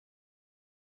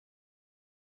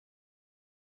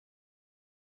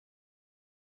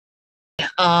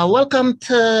Welcome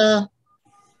to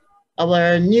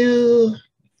our new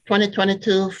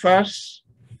 2022 first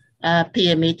PA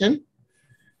meeting.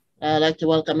 I'd like to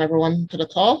welcome everyone to the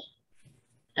call,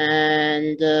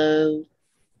 and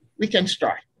we can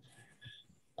start.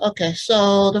 Okay,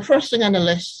 so the first thing on my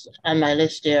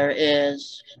list here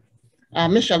is,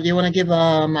 Michelle, do you want to give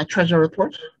my treasure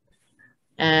report?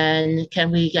 And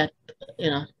can we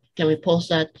post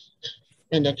that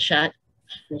in the chat?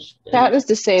 Chat is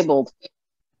disabled.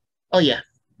 Oh, yeah.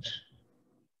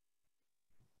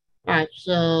 All right,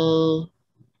 so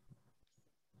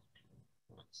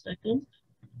 1 second.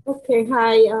 Okay,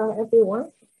 hi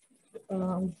everyone.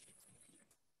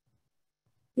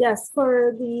 Yes,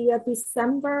 for the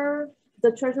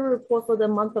the treasury report for the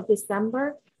month of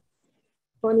December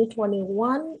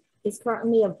 2021 is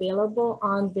currently available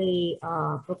on the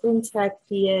Brooklyn Tech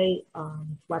PA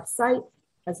website,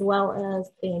 as well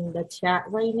as in the chat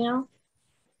right now.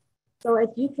 So as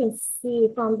you can see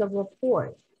from the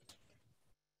report,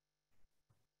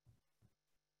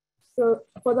 so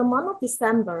for the month of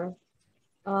December,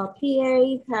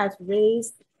 PA has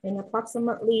raised in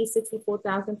approximately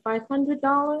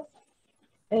 $64,500,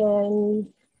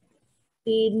 and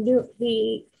the new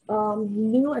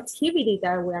activity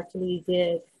that we actually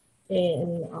did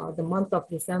in the month of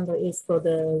December is for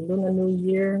the Lunar New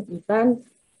Year event.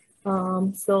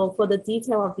 So for the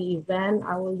detail of the event,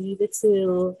 I will leave it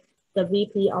to the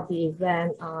VP of the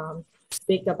event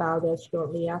speak about it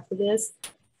shortly after this.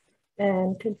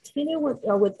 And continue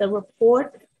with the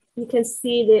report. You can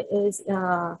see there is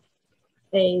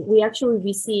we actually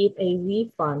received a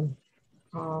refund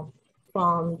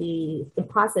from the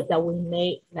deposit that we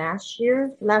made last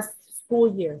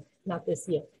school year, not this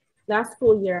year, last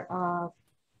school year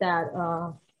that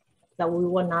we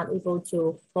were not able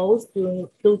to host due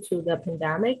to the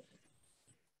pandemic.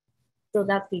 So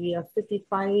that's the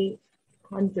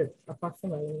 $5,500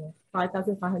 approximately,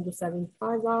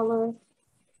 $5,575.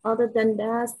 Other than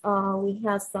that, we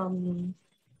have some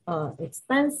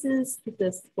expenses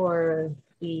because for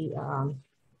the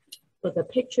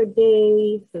picture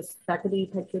day, the faculty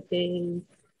picture day,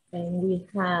 and we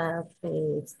have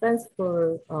an expense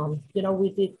for we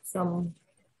did some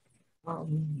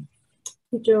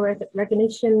picture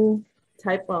recognition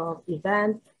type of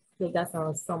event, so that's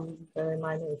some very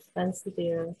minor expense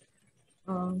there.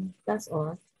 That's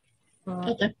all.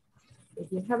 Okay.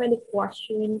 If you have any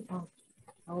question,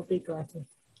 I will be glad to.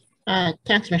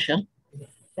 Thanks, Michelle.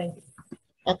 Thank you.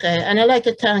 Okay, and I'd like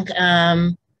to thank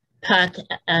Pat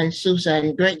and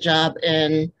Susan. Great job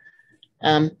in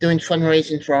doing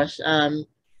fundraising for us.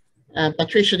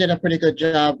 Patricia did a pretty good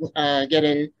job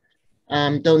getting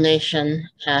donation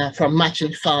from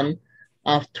matching fund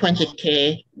of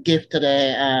 $20K gift to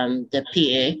the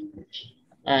PA,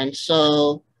 and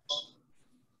so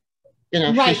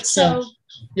right. So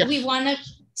yes. we want to.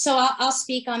 So I'll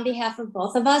speak on behalf of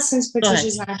both of us since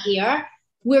Patricia's not here.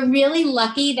 We're really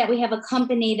lucky that we have a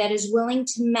company that is willing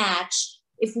to match.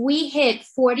 If we hit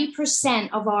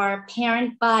 40% of our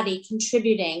parent body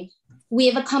contributing, we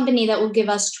have a company that will give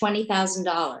us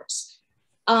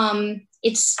 $20,000.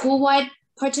 It's school-wide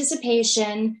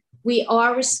participation. We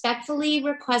are respectfully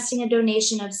requesting a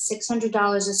donation of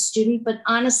 $600 a student, but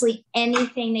honestly,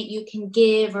 anything that you can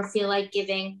give or feel like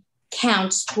giving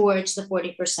counts towards the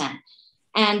 40%.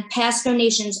 And past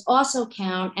donations also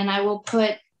count, and I will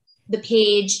put the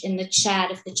page in the chat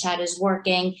if the chat is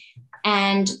working.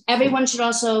 And everyone should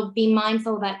also be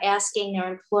mindful about asking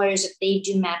their employers if they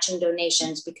do matching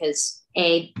donations, because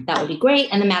that would be great,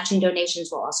 and the matching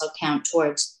donations will also count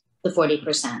towards the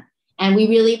 40%. And we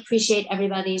really appreciate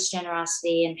everybody's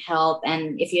generosity and help.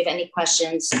 And if you have any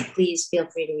questions, please feel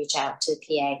free to reach out to the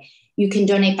PA. You can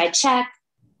donate by check.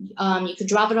 You could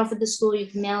drop it off at the school, you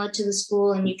can mail it to the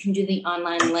school, and you can do the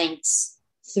online links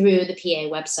through the PA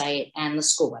website and the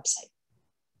school website.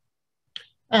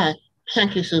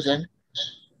 Thank you, Susan.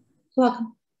 You're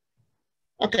welcome.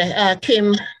 Okay,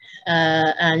 Kim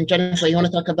and Jennifer, you want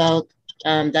to talk about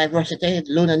diversity,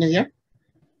 Lunar New Year?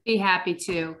 Be happy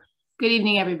to. Good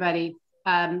evening, everybody.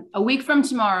 A week from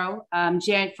tomorrow,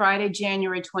 Friday,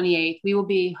 January 28th, we will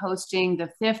be hosting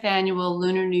the 5th annual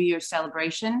Lunar New Year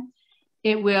celebration.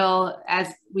 It will,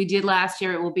 as we did last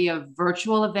year, it will be a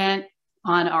virtual event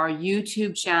on our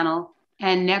YouTube channel.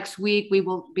 And next week, we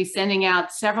will be sending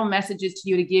out several messages to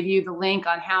you to give you the link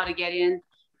on how to get in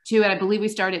to it. I believe we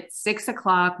start at 6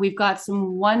 o'clock. We've got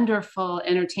some wonderful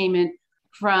entertainment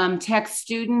from tech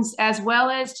students as well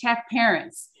as tech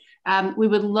parents. We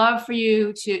would love for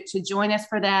you to join us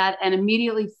for that. And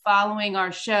immediately following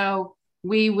our show,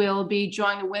 we will be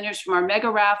drawing the winners from our mega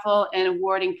raffle and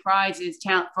awarding prizes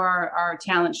for our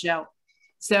talent show.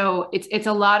 So it's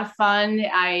a lot of fun.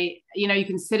 You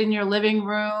can sit in your living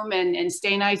room and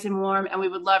stay nice and warm. And we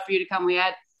would love for you to come. We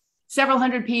had several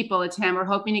hundred people attend. We're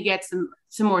hoping to get some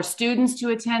more students to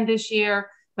attend this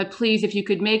year. But please, if you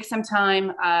could make some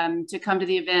time to come to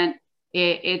the event,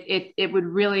 it would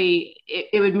really,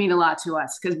 it would mean a lot to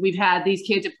us, because we've had these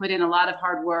kids have put in a lot of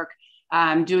hard work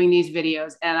doing these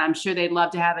videos, and I'm sure they'd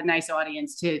love to have a nice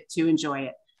audience to enjoy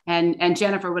it. And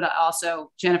Jennifer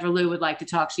Liu would like to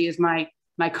talk. She is my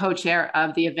co-chair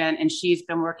of the event, and she's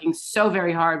been working so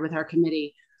very hard with her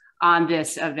committee on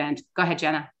this event. Go ahead,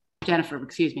 Jennifer,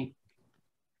 excuse me.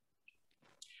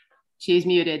 She's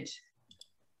muted.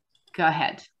 Go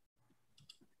ahead.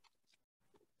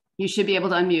 You should be able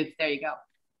to unmute. There you go.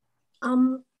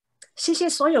 谢谢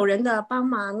所有人的帮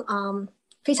忙，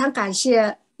非常感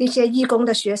谢那些义工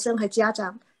的学生和家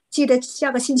长。记得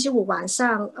下个星期五晚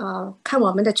上，看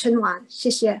我们的春晚，谢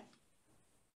谢。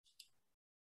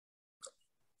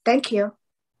Thank you.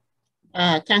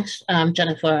 Thanks,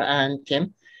 Jennifer and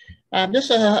Kim. Just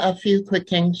a few quick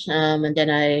things, and then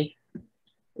I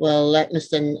will let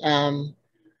Mr.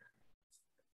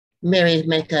 Mary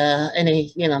make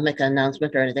make an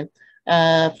announcement or anything.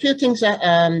 A few things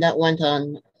that went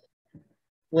on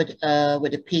with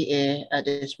the PA at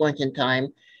this point in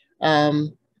time.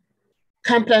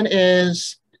 Compline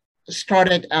is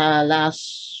started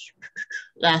last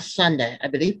Sunday, I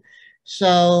believe.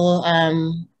 So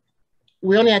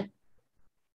we only had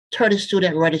 30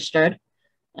 students registered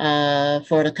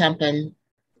for the Compline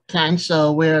plan.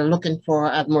 So we're looking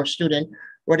for more students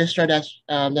registered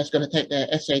that's going to take the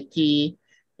SAT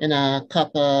in a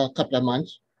couple of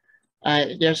months.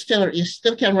 You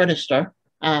still can register.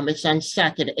 It's on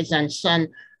Saturday. It's on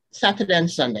Saturday and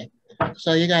Sunday.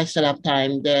 So you guys still have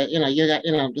time.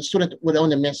 The student would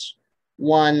only miss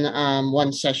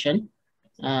one session.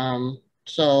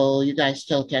 So you guys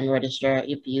still can register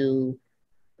if you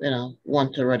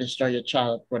want to register your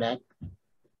child for that.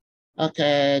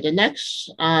 Okay, the next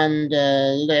on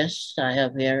the list I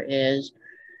have here is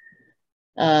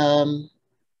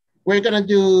we're gonna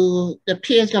do, the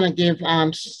PA is gonna give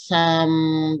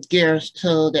some gears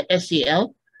to the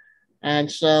SEL,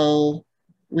 and so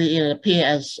the PA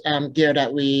has gear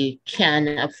that we can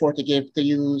afford to give to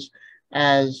use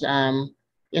as to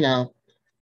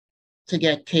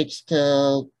get kids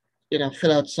to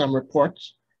fill out some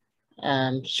reports,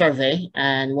 survey,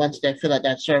 and once they fill out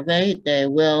that survey, they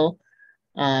will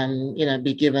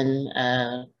be given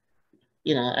a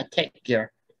tech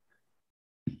gear.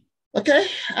 Okay,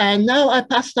 and now I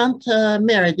pass on to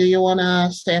Mary. Do you want to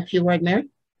say a few words, Mary?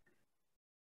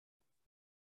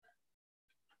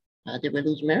 Did we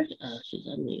lose Mary? She's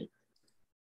on mute.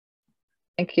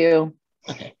 Thank you.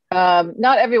 Okay.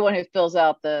 Not everyone who fills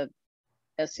out the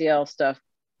SEL stuff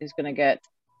is going to get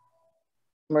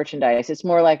merchandise. It's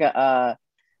more like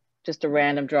just a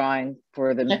random drawing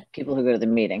for the people who go to the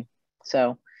meeting.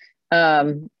 So,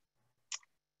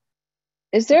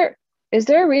 is there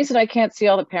a reason I can't see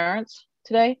all the parents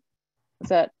today? Is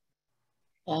that?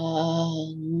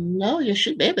 No, you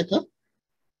should be able to.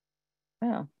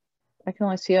 Oh, I can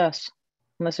only see us,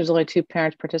 unless there's only 2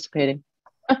 parents participating.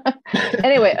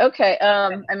 Anyway, okay.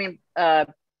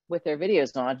 With their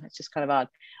videos on, it's just kind of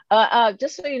odd.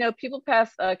 Just so you know,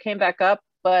 PeoplePath came back up,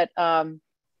 but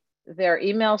their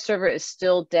email server is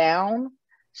still down.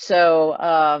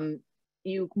 So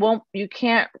you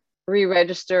can't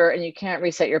re-register and you can't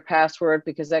reset your password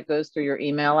because that goes through your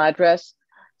email address.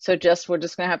 So we're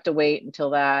just gonna have to wait until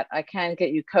that. I can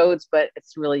get you codes, but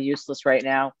it's really useless right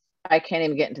now. I can't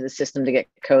even get into the system to get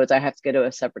codes. I have to go to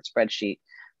a separate spreadsheet.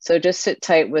 So just sit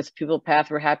tight with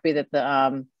PeoplePath. We're happy that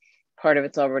the part of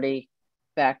it's already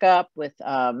back up with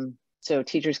so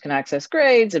teachers can access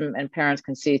grades and parents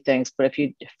can see things. But if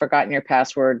you've forgotten your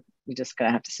password, you're just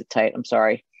gonna have to sit tight. I'm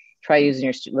sorry. Try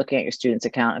looking at your student's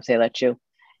account if they let you.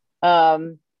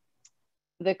 The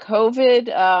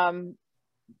COVID,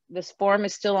 this form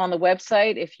is still on the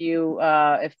website. If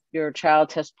your child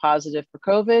tests positive for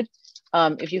COVID,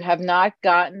 if you have not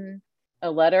gotten a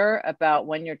letter about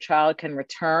when your child can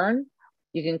return,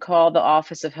 you can call the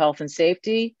Office of Health and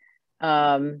Safety.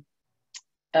 The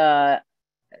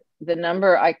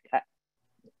number,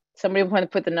 somebody want to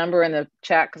put the number in the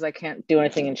chat because I can't do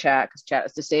anything in chat because chat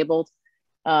is disabled.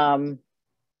 The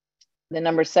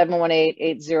number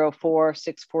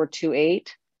 718-804-6428.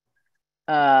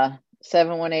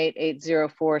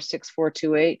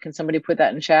 718-804-6428. Can somebody put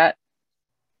that in chat?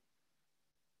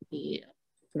 Yeah.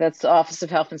 That's the Office of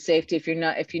Health and Safety. If you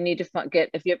have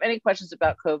any questions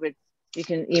about COVID, you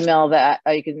can email that.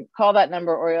 You can call that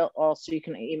number, or also you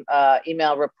can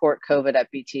email report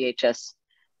COVID@bths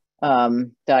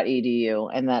 .edu,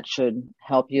 and that should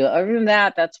help you. Other than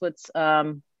that, that's what's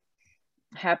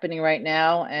happening right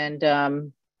now.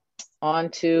 And on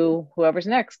to whoever's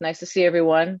next. Nice to see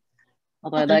everyone.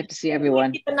 Although I'd like to see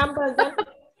everyone. The number again.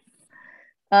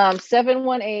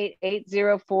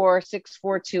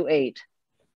 718-804-6428.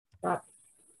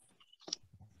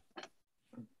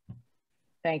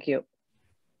 Thank you.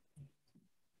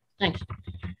 Thanks.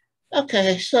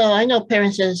 Okay, so I know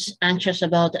parents is anxious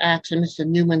about asking Mr.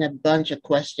 Newman a bunch of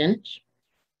questions.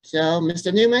 So,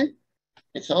 Mr. Newman,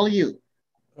 it's all you.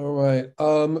 All right.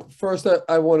 First,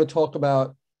 I want to talk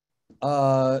about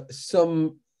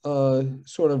some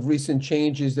sort of recent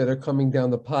changes that are coming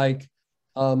down the pike.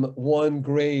 One,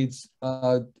 grades,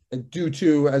 due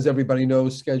to, as everybody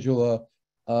knows, schedule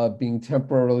being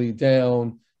temporarily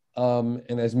down.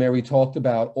 And as Mary talked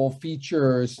about, all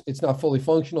features, it's not fully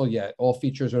functional yet. All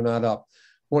features are not up.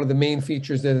 One of the main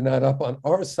features that are not up on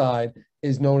our side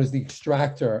is known as the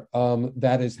extractor.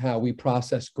 That is how we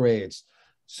process grades.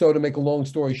 So to make a long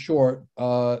story short,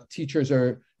 teachers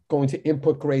are going to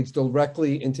input grades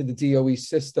directly into the DOE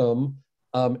system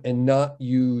and not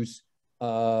use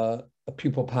a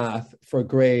pupil path for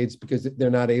grades because they're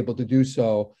not able to do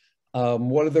so.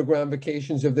 What are the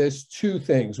ramifications of this? Two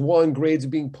things. One, grades are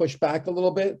being pushed back a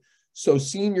little bit. So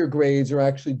senior grades are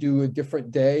actually due a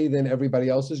different day than everybody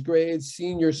else's grades.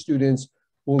 Senior students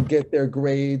will get their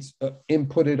grades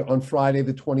inputted on Friday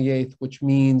the 28th, which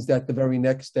means that the very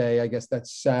next day, I guess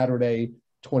that's Saturday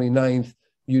 29th,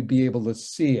 you'd be able to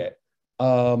see it.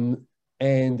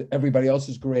 And everybody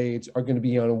else's grades are going to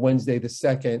be on Wednesday the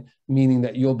 2nd, meaning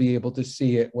that you'll be able to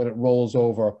see it when it rolls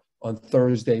over on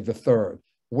Thursday the 3rd.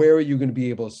 Where are you going to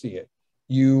be able to see it?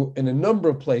 You, in a number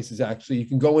of places, actually, you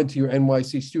can go into your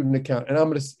NYC student account, and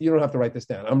you don't have to write this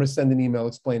down. I'm going to send an email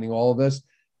explaining all of this.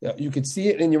 You can see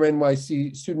it in your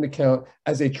NYC student account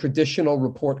as a traditional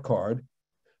report card,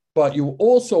 but you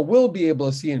also will be able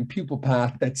to see in Pupil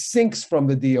Path that syncs from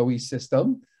the DOE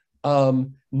system.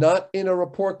 Not in a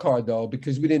report card though,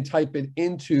 because we didn't type it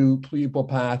into Pupil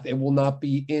Path. It will not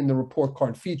be in the report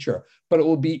card feature, but it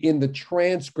will be in the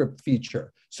transcript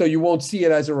feature. So you won't see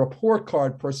it as a report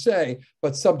card per se,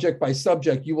 but subject by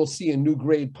subject, you will see a new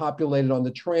grade populated on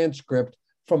the transcript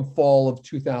from fall of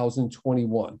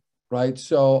 2021, right?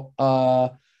 So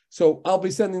I'll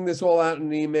be sending this all out in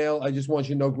an email. I just want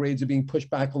you to know grades are being pushed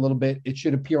back a little bit. It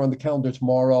should appear on the calendar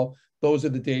tomorrow. Those are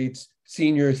the dates.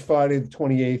 Seniors, Friday the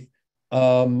 28th,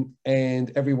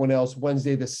 and everyone else,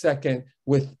 Wednesday the 2nd,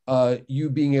 with you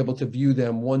being able to view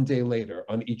them one day later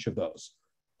on each of those.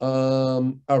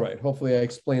 All right, hopefully I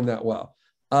explained that well.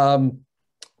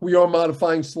 We are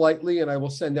modifying slightly, and I will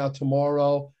send out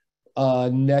tomorrow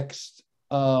next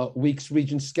week's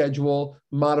region schedule,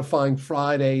 modifying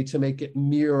Friday to make it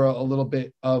mirror a little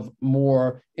bit of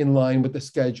more in line with the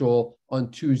schedule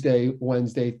on Tuesday,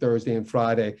 Wednesday, Thursday, and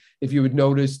Friday. If you had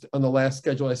noticed on the last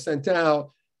schedule I sent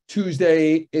out,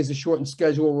 Tuesday is a shortened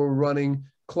schedule. We're running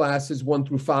classes 1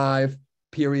 through 5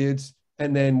 periods.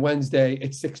 And then Wednesday,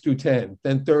 it's 6 through 10.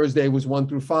 Then Thursday was 1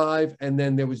 through 5, and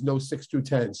then there was no 6 through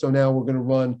 10. So now we're going to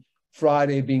run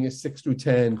Friday being a 6 through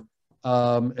 10,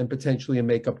 and potentially a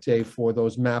makeup day for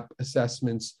those MAP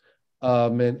assessments.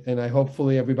 And I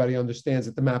hopefully everybody understands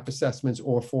that the MAP assessments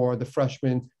are for the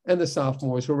freshmen and the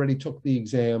sophomores who already took the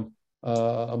exam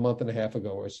a month and a half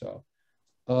ago or so.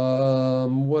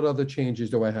 What other changes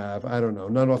do I have? I don't know,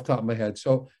 not off the top of my head.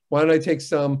 So why don't I take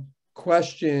some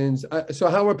questions? So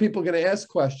how are people going to ask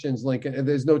questions, Lincoln?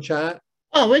 There's no chat?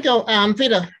 Oh, we go,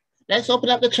 Peter, let's open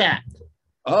up the chat.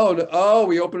 Oh,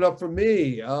 we opened up for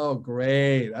me. Oh,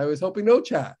 great. I was hoping no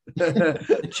chat.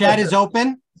 The chat is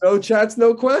open. No chats,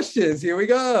 no questions. Here we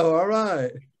go. All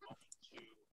right.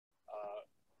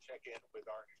 Check in with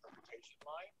our interpretation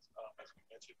lines. As we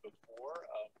mentioned before,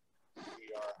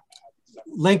 we are...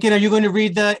 Lincoln, are you going to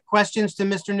read the questions to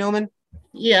Mr. Newman?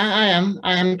 Yeah, I am.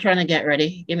 I am trying to get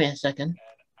ready. Give me a second.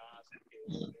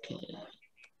 Okay.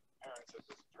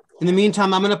 In the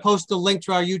meantime, I'm going to post a link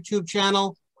to our YouTube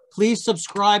channel. Please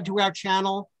subscribe to our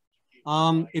channel.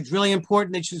 It's really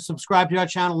important that you subscribe to our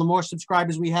channel. The more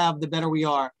subscribers we have, the better we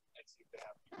are.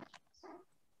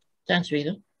 Thanks,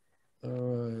 Rita. All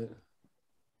right.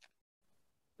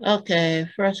 Okay,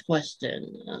 first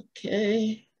question.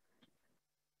 Okay.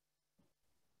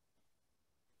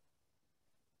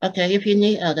 Okay, if you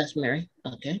need, oh, that's Mary.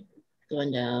 Okay,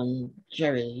 going down,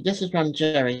 Jerry. This is from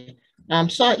Jerry.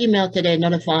 Saw email today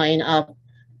notifying of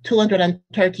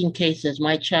 213 cases.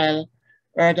 My child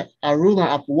heard a rumor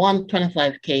of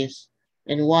 125 case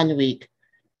in 1 week.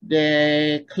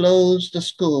 They closed the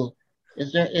school.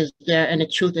 Is there any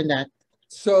truth in that?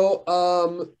 So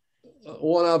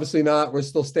One, obviously not. We're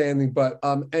still standing, but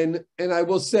and I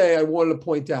will say, I wanted to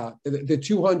point out the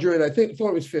 200. I thought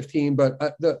it was 15, but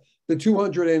the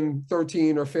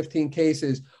 213 or 15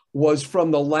 cases was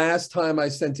from the last time I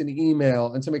sent an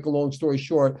email. And to make a long story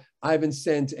short, I haven't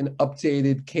sent an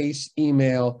updated case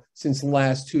email since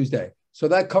last Tuesday. So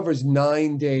that covers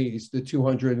 9 days, the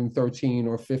 213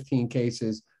 or 15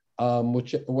 cases,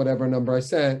 which whatever number I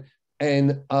sent.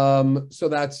 And so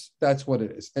that's what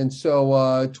it is. And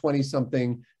so 20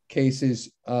 something cases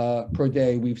per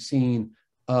day we've seen,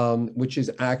 which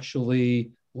is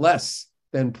actually less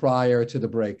than prior to the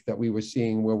break that we were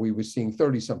seeing, where we were seeing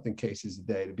 30 something cases a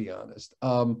day, to be honest.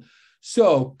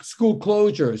 So school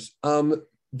closures,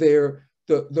 the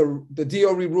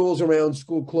DOE rules around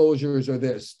school closures are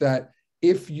this, that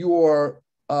if your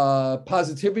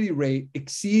positivity rate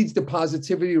exceeds the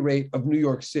positivity rate of New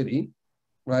York City,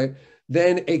 right,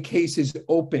 then a case is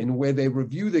open where they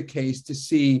review the case to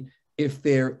see if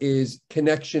there is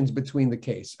connections between the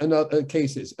cases.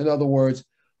 In other words,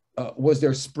 was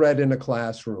there spread in a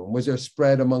classroom? Was there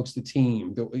spread amongst the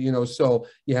team? You know, so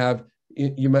you have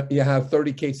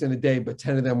 30 cases in a day, but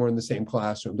 10 of them were in the same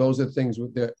classroom. Those are the things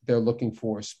they're looking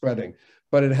for, spreading.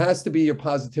 But it has to be, your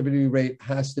positivity rate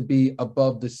has to be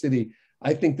above the city.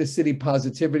 I think the city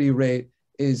positivity rate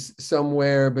is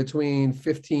somewhere between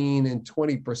 15 and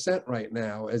 20% right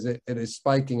now, as it is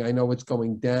spiking. I know it's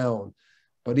going down,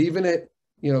 but even at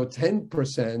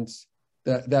 10%,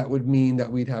 that would mean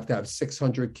that we'd have to have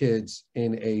 600 kids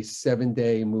in a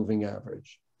 7-day moving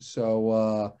average.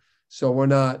 So we're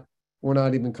not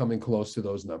even coming close to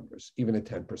those numbers, even at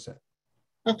 10%.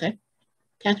 Okay,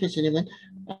 thank you, Sullivan.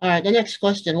 All right, the next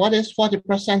question: what is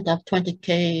 40% of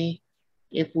 20K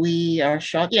if we are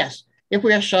short? Yes, if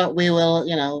we are short, we will,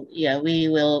 we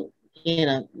will,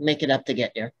 make it up to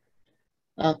get there.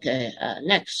 Okay,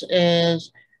 next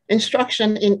is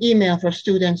instruction in email for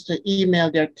students to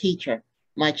email their teacher.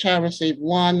 My child received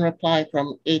 1 reply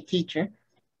from a teacher.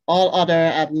 All other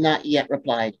have not yet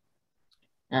replied.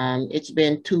 It's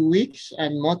been 2 weeks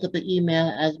and multiple email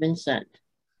has been sent.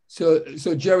 So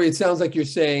Jerry, it sounds like you're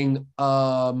saying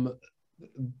that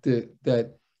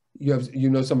you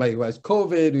know somebody who has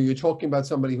COVID, or you're talking about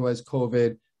somebody who has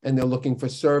COVID and they're looking for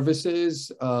services,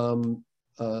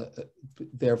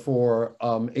 therefore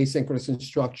asynchronous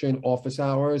instruction, office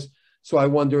hours. So I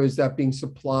wonder, is that being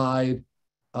supplied?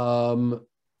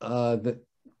 That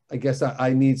I guess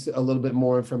I need a little bit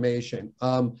more information.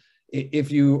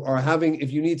 If you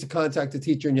need to contact a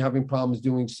teacher and you're having problems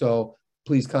doing so,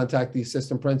 please contact the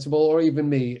assistant principal or even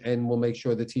me, and we'll make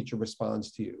sure the teacher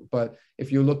responds to you. But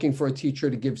if you're looking for a teacher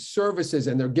to give services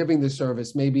and they're giving the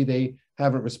service, maybe they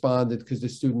haven't responded because the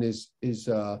student is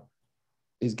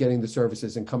getting the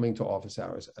services and coming to office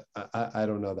hours. I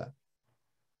don't know that.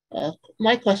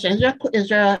 My question, is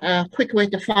there a quick way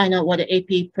to find out what an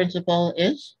AP principal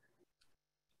is?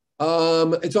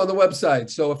 It's on the website.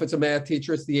 So if it's a math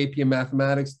teacher, it's the AP in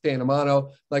mathematics, Dan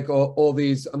Amano, like all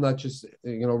these. I'm not just,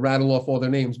 rattle off all their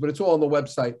names, but it's all on the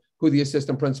website, who the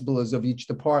assistant principal is of each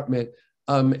department.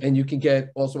 And you can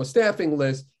get also a staffing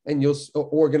list, and you'll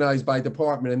organize by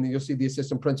department, and then you'll see the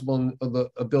assistant principal and the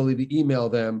ability to email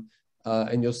them.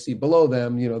 And you'll see below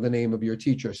them, the name of your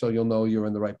teacher. So you'll know you're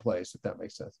in the right place, if that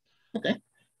makes sense. Okay.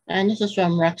 And this is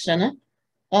from Roxana.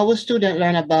 How will students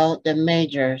learn about the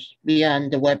majors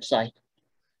beyond the website?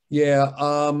 Yeah.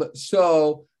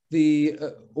 So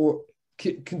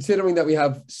considering that we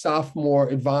have sophomore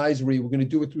advisory, we're going to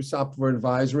do it through sophomore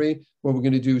advisory, where we're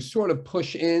going to do sort of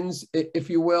push-ins, if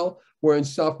you will, where in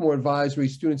sophomore advisory,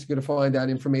 students are going to find out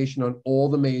information on all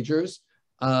the majors.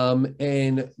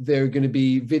 And there are going to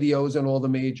be videos on all the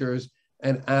majors.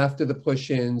 And after the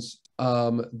push-ins,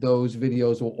 those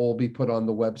videos will all be put on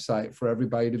the website for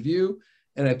everybody to view.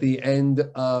 And at the end,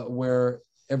 where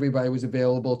everybody was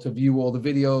available to view all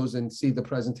the videos and see the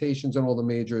presentations on all the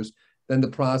majors, then the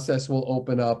process will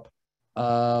open up.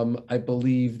 I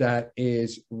believe that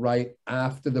is right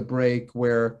after the break,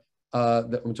 where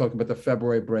I'm talking about the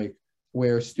February break,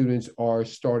 where students are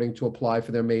starting to apply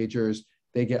for their majors.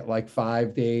 They get like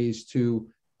 5 days to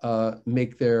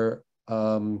make their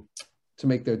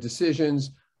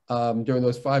decisions. During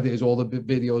those 5 days, all the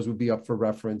videos would be up for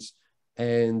reference,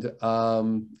 and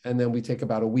then we take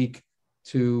about a week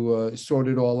to sort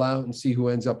it all out and see who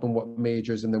ends up in what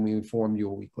majors, and then we inform you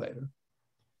a week later.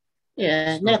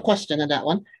 Yeah, not a question on that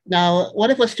one. Now, what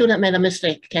if a student made a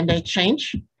mistake? Can they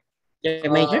change their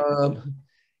major?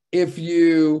 If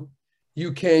you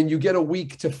get a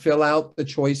week to fill out the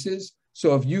choices.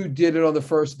 So if you did it on the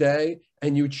first day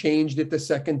and you changed it the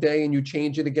second day and you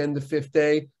change it again the 5th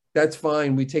day, that's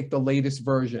fine. We take the latest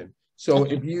version. So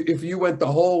if you went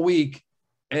the whole week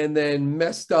and then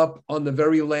messed up on the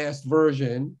very last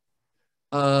version,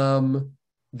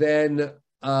 then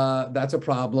that's a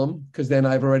problem, because then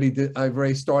I've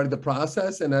already started the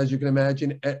process. And as you can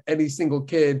imagine, any single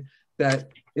kid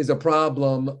that is a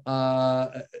problem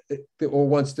or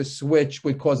wants to switch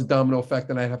would cause a domino effect,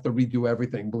 and I have to redo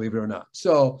everything, believe it or not.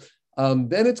 So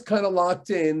then it's kind of locked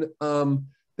in.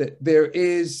 That there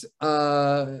is,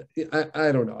 I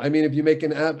don't know. I mean, if you make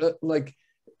an app, like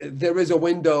there is a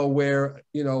window where,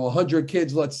 100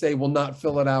 kids, let's say, will not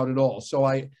fill it out at all. So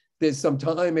there's some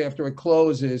time after it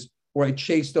closes where I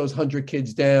chase those 100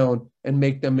 kids down and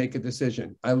make them make a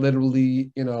decision. I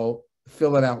literally,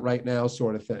 fill it out right now,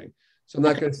 sort of thing. So I'm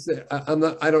not going to say,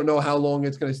 I don't know how long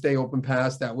it's going to stay open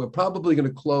past that. We're probably going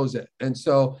to close it. And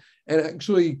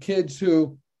actually kids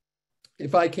who,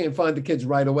 if I can't find the kids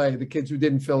right away, the kids who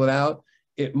didn't fill it out,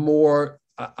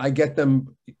 I get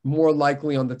them more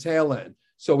likely on the tail end.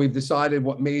 So we've decided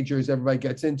what majors everybody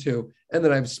gets into. And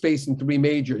then I have space in 3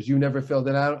 majors. You never filled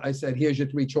it out. I said, here's your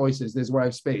 3 choices. This is where I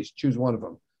have space. Choose one of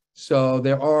them. So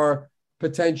there are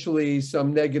potentially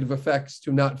some negative effects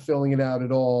to not filling it out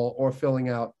at all or filling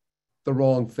out the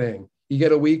wrong thing. You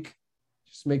get a week,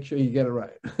 just make sure you get it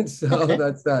right. So okay.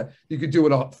 That's that. You could do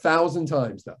it 1,000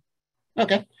 times though.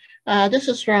 Okay. This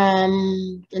is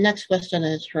the next question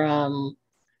is from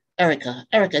Erica.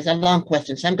 Erica, it's a long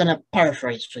question, so I'm going to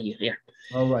paraphrase for you here.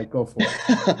 All right, go for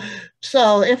it.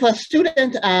 So if a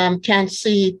student can't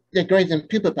see the grades in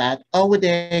PupilPad, how would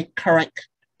they correct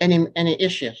any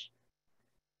issues?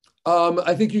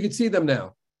 I think you can see them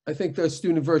now. I think the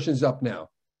student version is up now.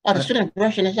 Oh, the student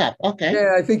version is up. Okay.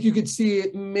 Yeah, I think you could see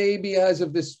it maybe as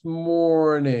of this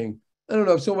morning. I don't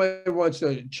know if someone wants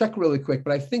to check really quick,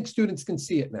 but I think students can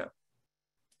see it now.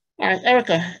 All right,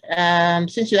 Erica,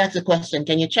 since you asked the question,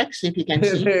 can you check, see if you can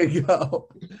see? There you go.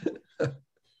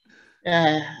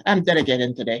 I'm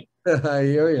delegating today. I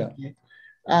hear you.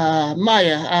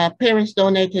 Maya, parents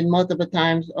donated multiple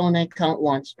times, only count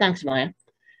once. Thanks, Maya.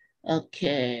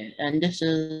 Okay, and this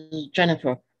is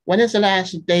Jennifer. When is the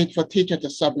last date for teacher to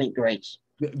submit grades?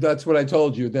 That's what I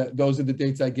told you. Those are the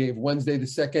dates I gave. Wednesday the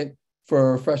 2nd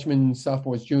for freshmen,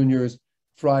 sophomores, juniors.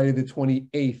 Friday the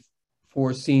 28th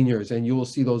for seniors, and you will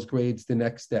see those grades the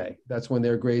next day. That's when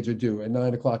their grades are due at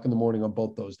 9 o'clock in the morning on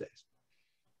both those days.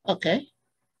 Okay.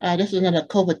 This is another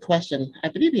COVID question. I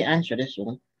believe you answered this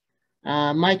one.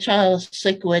 My child is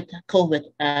sick with COVID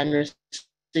and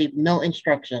received no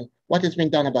instruction. What has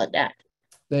been done about that?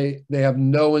 They have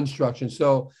no instruction.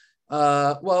 So,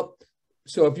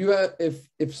 so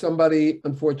if somebody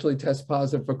unfortunately tests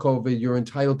positive for COVID, you're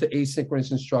entitled to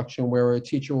asynchronous instruction where a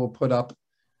teacher will put up,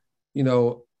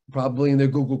 probably in their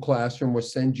Google Classroom, or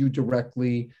send you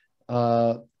directly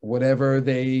whatever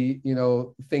they,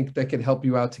 think that can help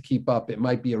you out to keep up. It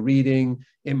might be a reading,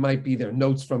 it might be their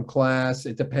notes from class.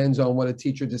 It depends on what a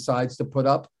teacher decides to put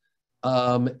up.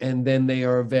 And then they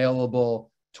are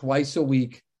available twice a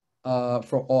week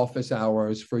for office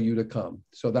hours for you to come.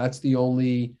 So that's the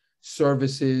only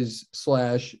services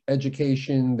 /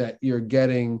 education that you're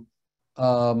getting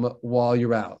while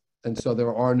you're out. And so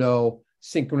there are no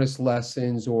synchronous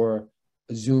lessons or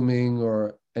Zooming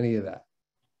or any of that.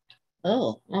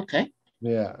 Oh, okay.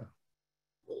 Yeah.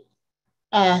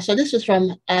 So this is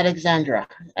from Alexandra.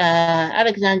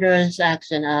 Alexandra is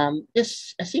asking,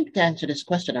 I seem to answer this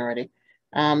question already.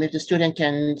 If the student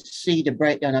can see the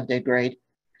breakdown of their grade.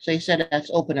 So you said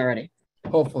that's open already.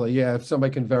 Hopefully, yeah. If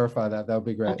somebody can verify that, that would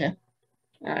be great. Okay.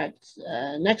 All right.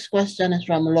 Next question is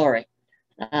from Lori.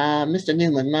 Mr.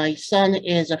 Newman, my son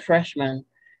is a freshman.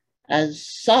 As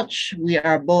such, we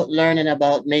are both learning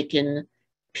about making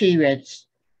periods.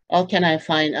 How can I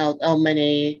find out how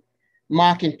many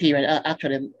marking period,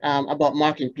 about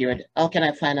marking period? How can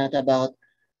I find out about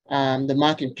the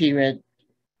marking period,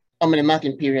 how many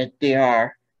marking period there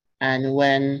are, and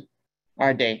when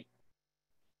are they?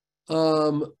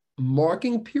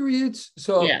 Marking periods.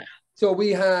 So yeah. So we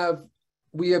have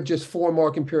just 4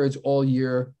 marking periods all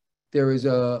year. There is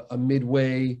a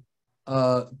midway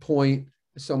point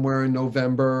somewhere in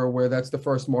November where that's the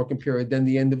first marking period. Then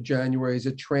the end of January is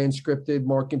a transcripted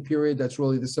marking period. That's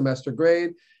really the semester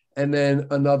grade. And then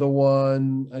another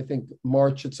one, I think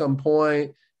March at some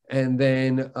point, and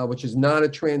then which is not a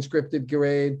transcripted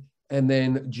grade. And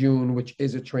then June, which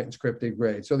is a transcripted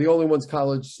grade. So the only ones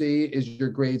college see is your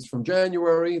grades from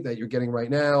January that you're getting right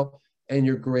now, and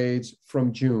your grades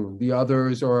from June. The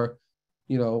others are,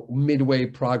 midway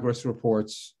progress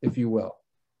reports, if you will.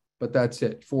 But that's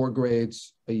it, 4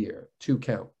 grades a year, 2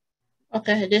 count.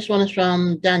 Okay, this one is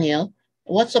from Daniel.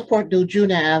 What support do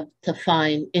Juna have to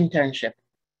find internship?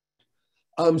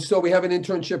 So we have an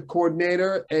internship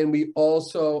coordinator, and we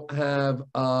also have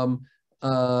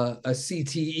a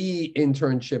CTE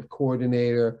internship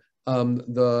coordinator.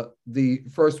 The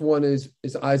first one is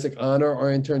Isaac Honor,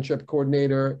 our internship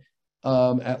coordinator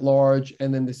at large,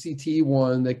 and then the CTE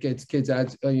one that gets kids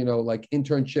at like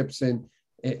internships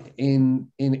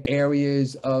in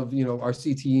areas of our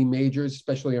CTE majors,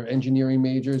 especially our engineering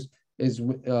majors, is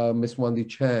Miss Wendy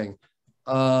Chang.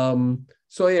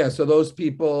 So yeah, so those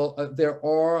people, there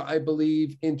are, I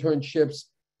believe, internships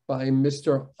by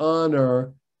Mr.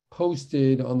 Honor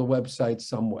posted on the website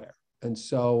somewhere. And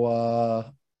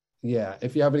so, yeah,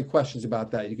 if you have any questions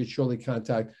about that, you could surely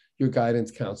contact your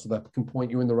guidance counselor that can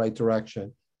point you in the right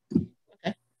direction.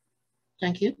 Okay,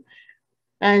 thank you.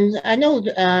 And I know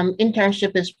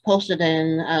internship is posted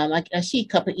in, I see a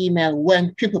couple email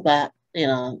when PupilBat,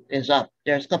 is up.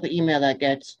 There's a couple email that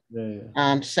gets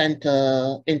sent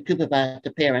in PupilBat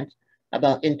to parents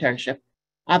about internship.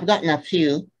 I've gotten a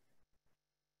few,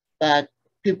 but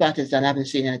PupilBat is done. I haven't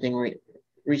seen anything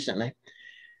recently.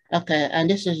 Okay, and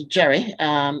this is Jerry.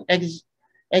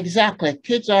 Exactly.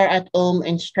 Kids are at home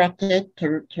instructed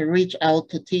to reach out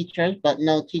to teachers, but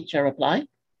no teacher reply.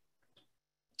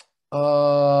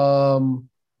 I don't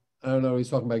know what he's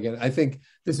talking about again. I think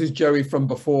this is Jerry from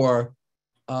before.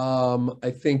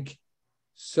 I think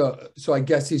so. So I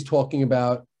guess he's talking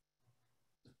about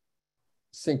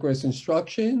synchronous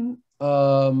instruction.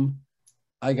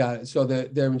 I got it. So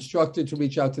they're instructed to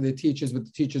reach out to their teachers, but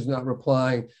the teacher's not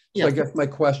replying. So I guess my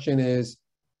question is,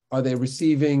 are they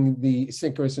receiving the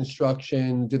synchronous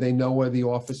instruction? Do they know where the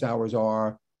office hours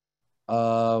are?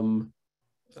 I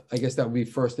guess that would be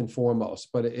first and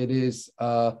foremost, but it is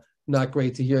not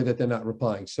great to hear that they're not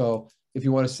replying. So if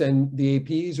you want to send the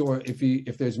APs, or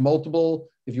if there's multiple,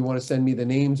 if you want to send me the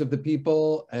names of the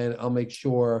people, and I'll make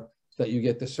sure that you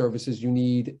get the services you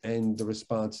need and the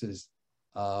responses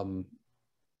also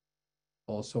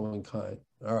in kind.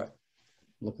 All right,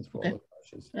 looking through all the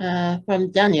questions. From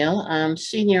Daniel,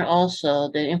 senior also,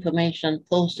 the information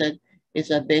posted is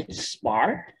a bit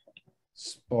sparse.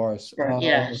 Sparse.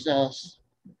 Yeah, so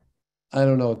I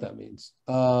don't know what that means.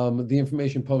 The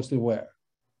information posted where?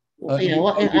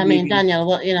 Daniel, we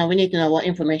need to know what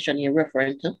information you're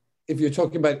referring to. If you're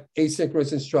talking about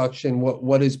asynchronous instruction,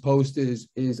 what is posted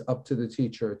is up to the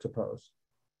teacher to post.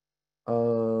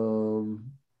 All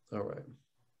right.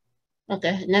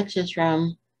 Okay, next is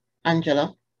from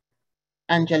Angelina,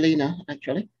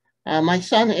 actually. My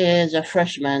son is a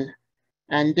freshman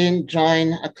and didn't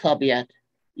join a club yet.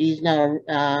 He's now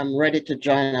ready to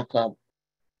join a club.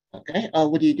 Okay,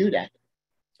 would you do that?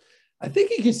 I think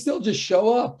he can still just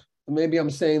show up. Maybe I'm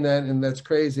saying that and that's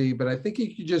crazy, but I think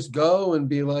he could just go and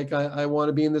be like, I want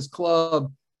to be in this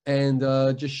club, and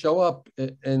just show up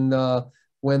and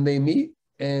when they meet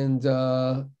and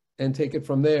take it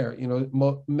from there.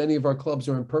 Many of our clubs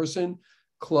are in person.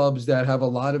 Clubs that have a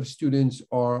lot of students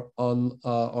are on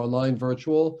online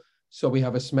virtual. So we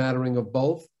have a smattering of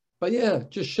both. But yeah,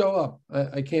 just show up.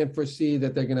 I can't foresee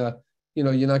that they're gonna,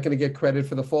 you're not going to get credit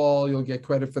for the fall, you'll get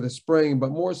credit for the spring,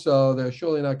 but more so, they're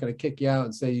surely not going to kick you out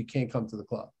and say you can't come to the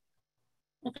club.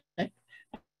 Okay.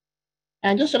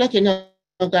 And just to let you know,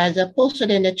 guys, I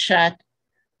posted in the chat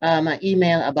an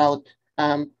email about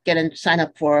sign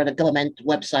up for the government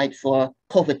website for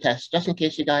COVID tests, just in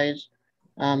case you guys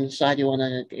decide you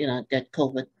want to, get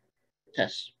COVID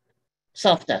tests,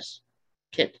 self-test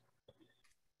kit.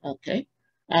 Okay.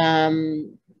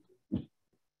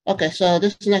 Okay, so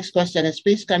this next question is,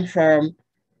 please confirm,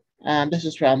 this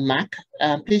is from Mac,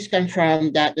 please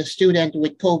confirm that the students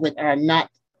with COVID are not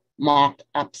marked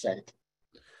absent.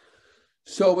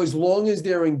 So as long as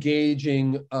they're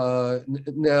engaging,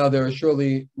 now there are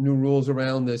surely new rules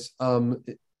around this.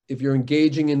 If you're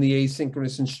engaging in the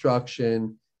asynchronous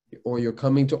instruction or you're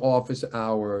coming to office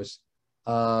hours,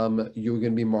 you're going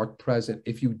to be marked present.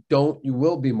 If you don't, you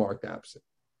will be marked absent.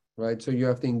 Right, so you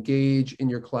have to engage in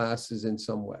your classes in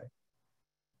some way.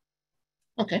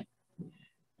 Okay.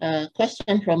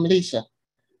 Question from Lisa.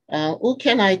 Who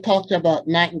can I talk to about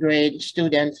 9th grade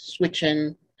students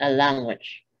switching a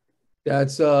language?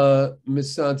 That's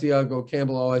Ms. Santiago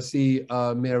Campbell. Oh, I see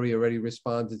Mary already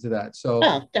responded to that. So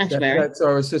thanks, Mary. That's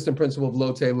our assistant principal of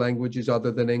Lotte languages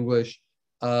other than English.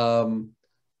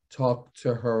 Talk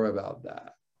to her about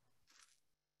that.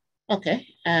 Okay,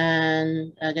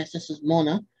 and I guess this is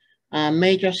Mona.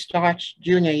 Major starts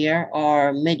junior year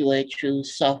or midway through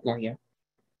sophomore year?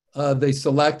 They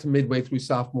select midway through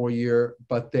sophomore year,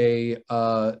 but they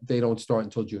don't start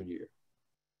until junior year.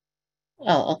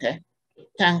 Oh, okay.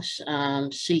 Thanks,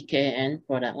 CKN,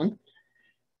 for that one.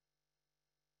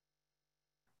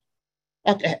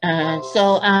 Okay,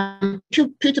 so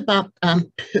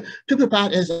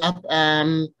PupilBat is up.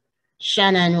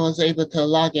 Shannon was able to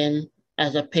log in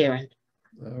as a parent.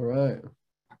 All right.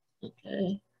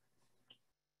 Okay.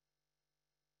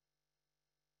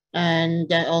 And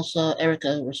that also,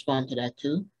 Erica responded to that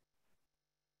too.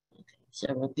 Okay,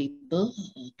 several people,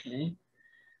 okay.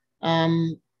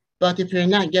 But if you're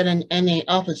not getting any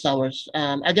office hours,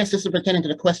 I guess this is pertaining to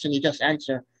the question you just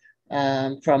answered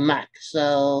from Mac.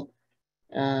 So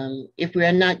if we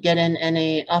are not getting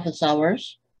any office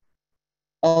hours,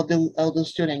 how do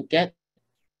students get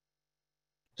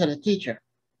to the teacher?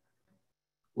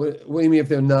 What do you mean if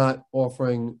they're not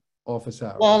offering office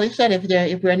hours? Well, he said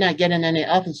if we're not getting any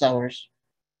office hours.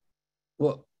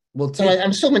 Well, so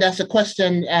I'm assuming that's the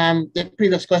question, the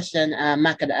previous question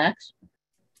Mac had asked,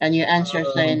 and you answered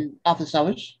saying office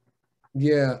hours.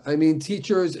 Yeah, I mean,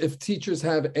 if teachers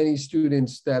have any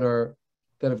students that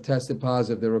have tested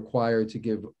positive, they're required to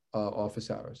give office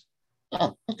hours.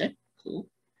 Oh, okay, cool.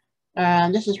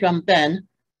 This is from Ben.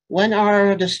 When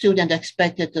are the students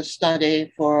expected to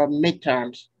study for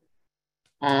midterms?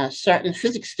 Certain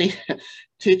physics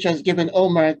teachers given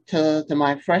homework to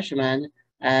my freshman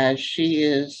as she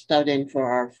is studying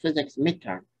for our physics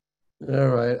midterm. All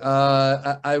right.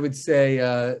 I would say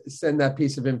send that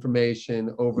piece of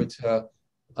information over to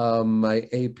my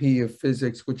AP of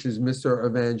physics, which is Mr.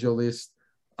 Evangelist,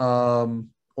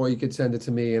 or you could send it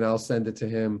to me and I'll send it to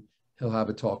him. He'll have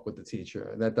a talk with the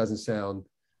teacher. That doesn't sound,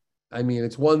 I mean,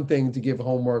 it's one thing to give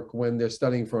homework when they're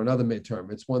studying for another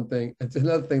midterm. It's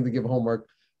another thing to give homework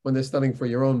when they're studying for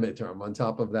your own midterm on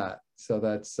top of that. So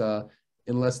that's,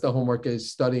 unless the homework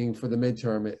is studying for the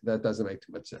midterm, that doesn't make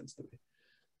too much sense to me.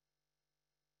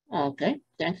 Okay,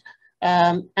 thanks.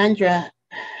 Andrea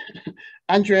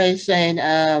is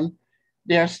saying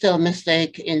there's still a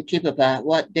mistake in Kipapa.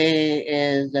 What day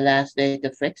is the last day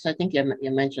to fix? I think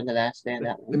you mentioned the last day of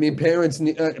that one. I mean,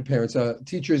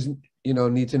 teachers,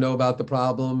 need to know about the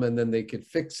problem and then they could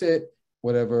fix it,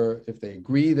 whatever, if they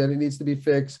agree that it needs to be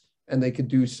fixed, and they could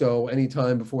do so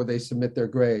anytime before they submit their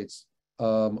grades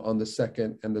on the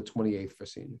 2nd and the 28th for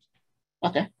seniors.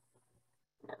 Okay,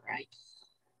 all right.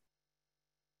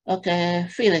 Okay,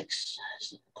 Felix,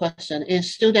 question,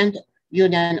 is student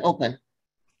union open?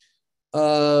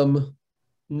 No,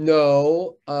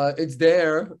 it's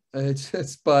there.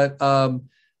 But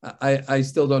I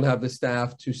still don't have the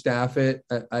staff to staff it.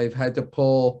 I've had to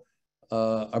pull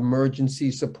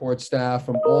emergency support staff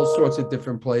from all sorts of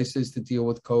different places to deal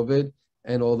with COVID.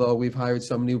 And although we've hired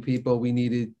some new people, we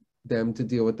needed them to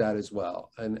deal with that as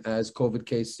well. And as COVID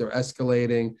cases are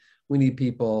escalating, we need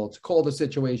people to call the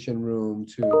situation room,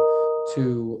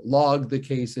 to log the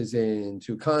cases in,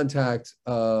 to contact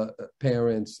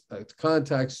parents, to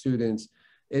contact students.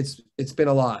 It's been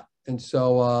a lot. And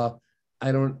so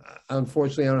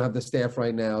unfortunately, I don't have the staff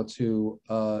right now to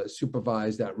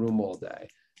supervise that room all day.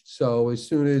 So as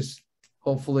soon as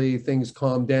hopefully things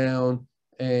calm down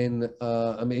and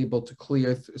I'm able to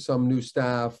clear some new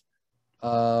staff,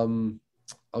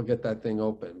 I'll get that thing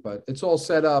open. But it's all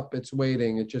set up, it's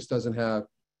waiting. It just doesn't have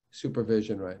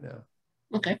supervision right now.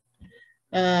 Okay.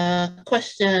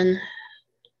 Question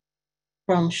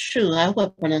from Shu, I hope I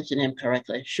pronounced your name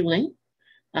correctly, Shuling.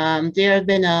 There have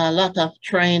been a lot of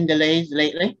train delays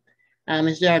lately.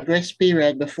 Is there a grace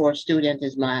period before student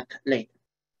is marked late?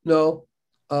 No,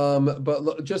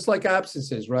 but just like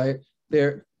absences, right?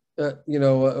 We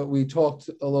talked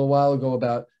a little while ago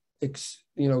about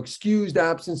excused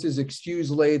absences,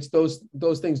 excused lates.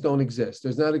 Those things don't exist.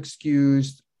 There's not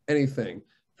excused anything.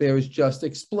 There is just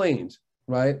explained,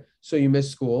 right? So you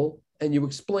missed school and you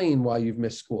explain why you've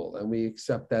missed school, and we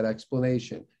accept that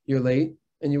explanation. You're late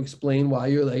and you explain why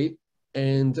you're late,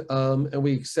 and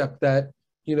we accept that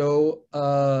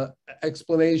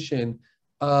explanation.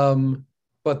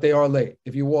 But they are late.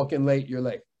 If you walk in late, you're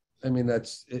late. I mean,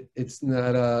 it's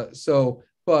not so,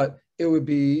 but it would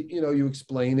be, you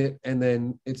explain it and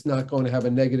then it's not going to have a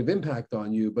negative impact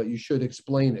on you, but you should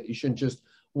explain it. You shouldn't just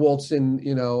waltz in,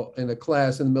 in a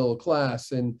class in the middle of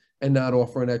class and not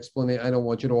offer an explanation. I don't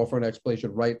want you to offer an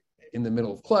explanation right in the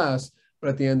middle of class, but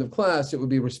at the end of class, it would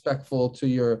be respectful to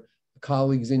your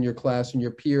colleagues in your class and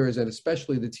your peers, and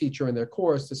especially the teacher in their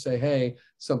course, to say, hey,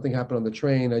 something happened on the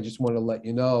train. I just want to let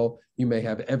you know. You may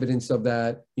have evidence of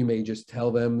that. You may just tell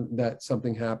them that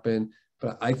something happened.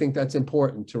 But I think that's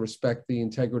important, to respect the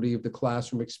integrity of the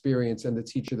classroom experience and the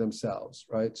teacher themselves,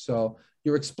 right? So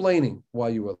you're explaining why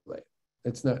you were late.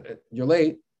 It's not, you're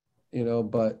late,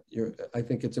 but I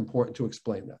think it's important to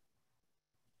explain that.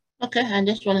 Okay, and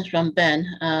this one is from Ben.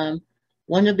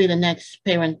 When will be the next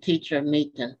parent-teacher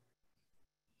meeting?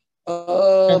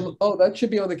 That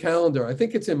should be on the calendar. I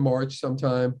think it's in March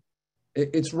sometime.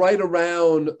 It's right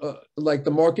around like the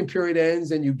marking period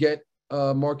ends and you get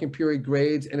marking period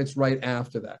grades, and it's right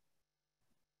after that.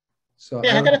 So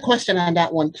yeah, I got a question on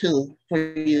that one too for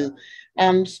you.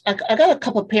 I got a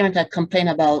couple of parents that complain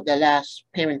about the last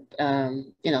parent,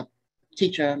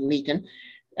 teacher meeting.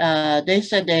 They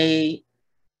said they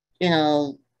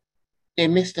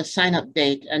missed the sign up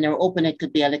date and they're hoping it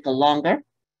could be a little longer.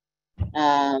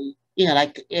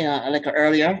 Like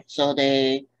earlier, so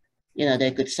they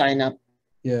could sign up.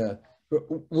 Yeah,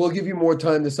 we'll give you more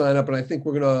time to sign up, and I think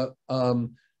we're gonna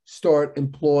start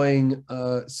employing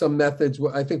some methods.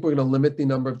 I think we're gonna limit the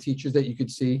number of teachers that you could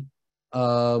see.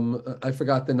 I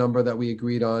forgot the number that we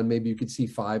agreed on. Maybe you could see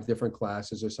 5 different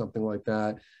classes or something like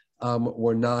that.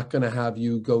 We're not gonna have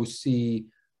you go see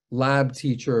lab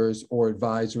teachers or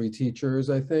advisory teachers,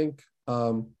 I think.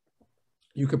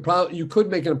 You could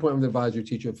make an appointment with an advisory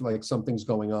teacher if like something's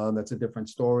going on. That's a different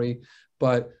story.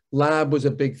 But lab was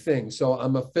a big thing. So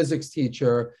I'm a physics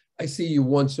teacher. I see you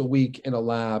once a week in a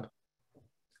lab.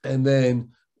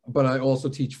 But I also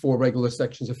teach 4 regular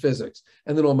sections of physics.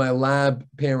 And then all my lab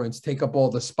parents take up all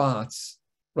the spots,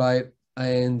 right?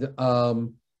 And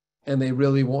they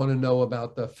really want to know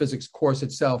about the physics course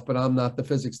itself, but I'm not the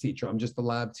physics teacher. I'm just the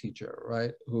lab teacher,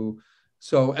 right?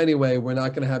 So anyway, we're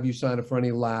not going to have you sign up for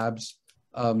any labs.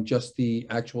 Just the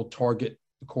actual target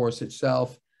course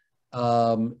itself.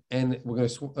 And we're going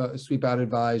to sweep out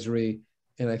advisory.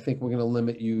 And I think we're going to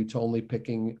limit you to only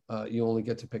picking, you only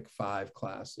get to pick 5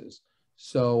 classes.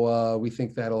 So we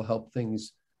think that'll help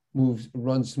things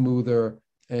run smoother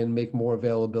and make more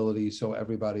availability so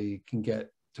everybody can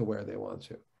get to where they want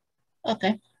to.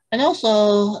 Okay. And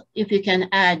also, if you can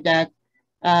add that,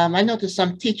 I noticed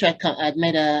some teacher had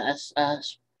made a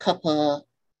couple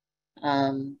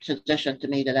suggestion to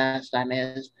me the last time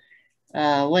is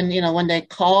when they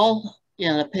call,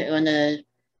 when the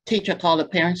teacher call the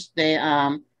parents, they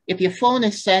if your phone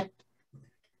is set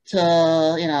to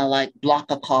like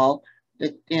block a call,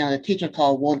 the teacher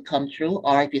call won't come through.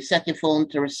 Or if you set your phone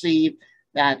to receive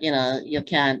that, you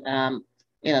can't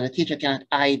the teacher can't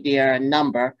ID their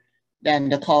number, then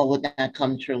the call would not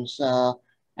come through. So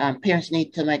parents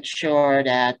need to make sure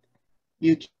that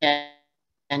you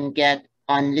can get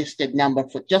unlisted number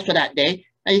for that day,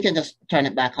 and you can just turn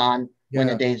it back on when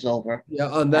the day's over. Yeah,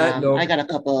 on that note, I got a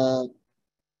couple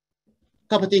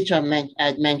teachers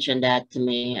had mentioned that to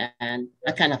me, and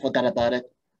I kind of forgot about it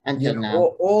until now.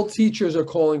 All teachers are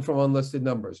calling from unlisted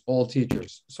numbers. All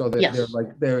teachers, so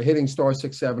they're hitting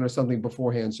 *67 or something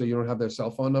beforehand, so you don't have their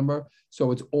cell phone number.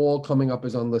 So it's all coming up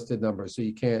as unlisted numbers. So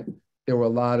you can't. There were a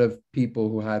lot of people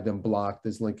who had them blocked,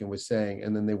 as Lincoln was saying,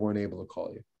 and then they weren't able to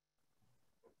call you.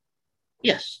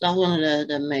 Yes, that's one of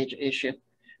the major issue.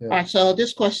 Yeah. All right, so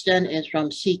this question is from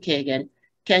CK again.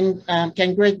 Can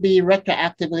grade be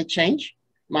retroactively changed?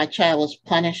 My child was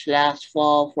punished last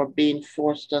fall for being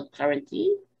forced to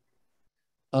quarantine.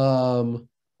 I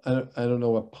don't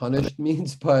know what punished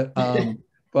means, but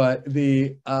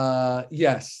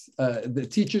yes, the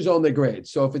teachers own their grade.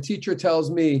 So if a teacher tells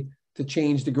me to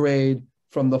change the grade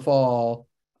from the fall,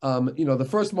 the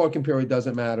first marking period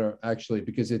doesn't matter actually,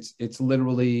 because it's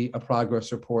literally a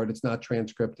progress report. It's not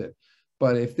transcripted.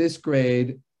 But if this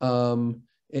grade,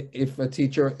 if a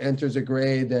teacher enters a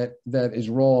grade that is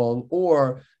wrong,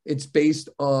 or it's based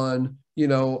on,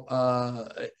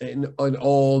 an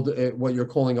old, what you're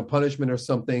calling a punishment or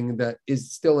something that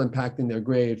is still impacting their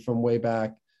grade from way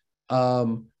back,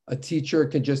 a teacher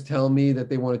can just tell me that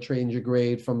they want to change a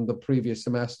grade from the previous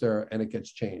semester and it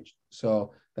gets changed.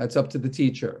 So that's up to the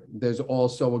teacher. There's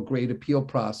also a grade appeal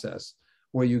process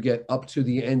where you get up to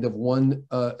the end of one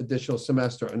additional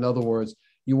semester. In other words,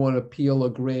 you want to appeal a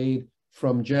grade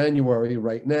from January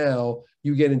right now,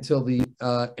 you get until the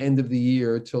end of the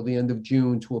year, till the end of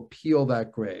June to appeal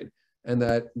that grade. And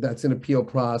that's an appeal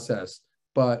process.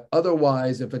 But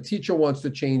otherwise, if a teacher wants to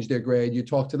change their grade, you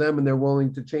talk to them and they're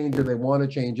willing to change it, they want to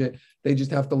change it, they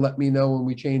just have to let me know when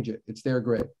we change it. It's their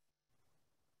grade.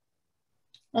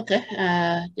 Okay,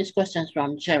 this question is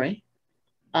from Jerry.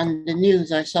 On the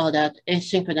news, I saw that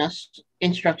asynchronous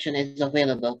instruction is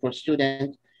available for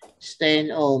students staying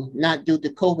home, not due to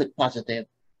COVID positive,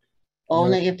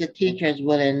 only if the teacher is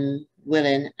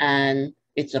willing and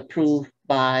it's approved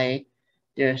by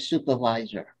their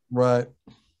supervisor. Right.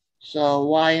 So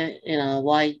why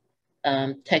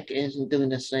Tech isn't doing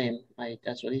the same?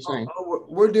 That's what he's saying.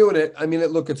 We're doing it. I mean,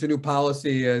 look, it's a new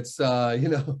policy. It's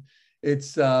the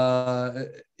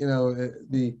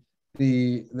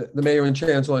mayor and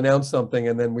chancellor announced something,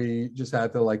 and then we just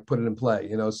had to put it in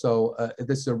play. So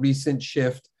this is a recent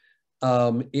shift.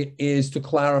 It is to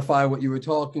clarify what you were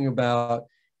talking about.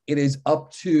 It is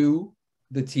up to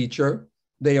the teacher.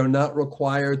 They are not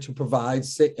required to provide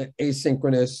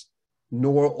asynchronous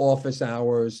nor office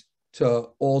hours to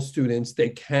all students. They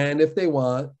can if they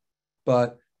want,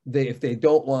 but if they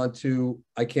don't want to,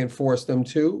 I can't force them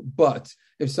to. But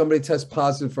if somebody tests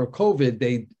positive for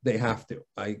COVID, they have to.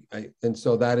 And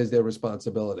so that is their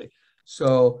responsibility.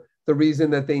 So the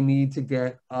reason that they need to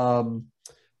get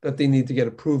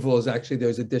approval is actually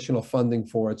there's additional funding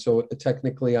for it. So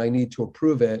technically, I need to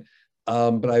approve it,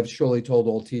 but I've surely told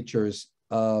all teachers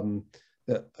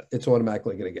that it's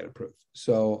automatically going to get approved.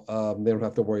 So they don't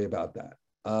have to worry about that.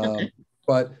 Okay.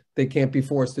 But they can't be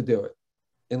forced to do it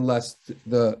unless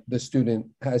the student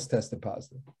has tested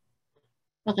positive.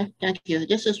 Okay, thank you.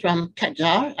 This is from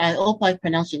Kajar. I hope I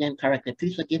pronounced your name correctly.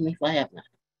 Please forgive me if I have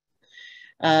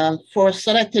not. For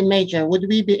selected major, would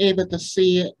we be able to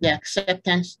see the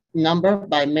acceptance number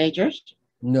by majors?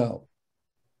 No.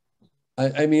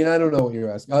 I mean, I don't know what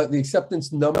you're asking. The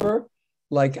acceptance number,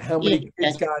 like how many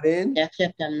kids got in? The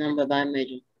acceptance number by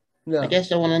major. No. I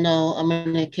guess I want to know how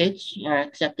many kids are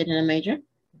accepted in a major.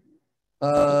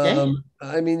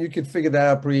 I mean, you could figure that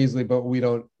out pretty easily, but we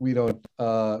don't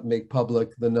make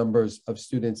public the numbers of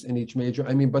students in each major.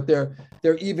 I mean, but they're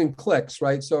even cliques,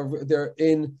 right? So they're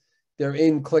in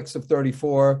cliques of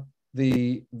 34.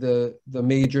 The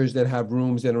majors that have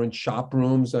rooms that are in shop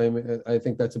rooms, I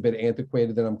think that's a bit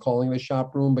antiquated that I'm calling it a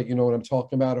shop room, but you know what I'm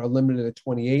talking about, are limited at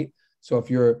 28. So if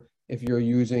you're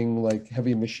using like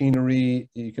heavy machinery,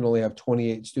 you can only have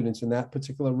 28 students in that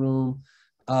particular room.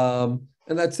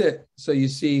 And that's it. So you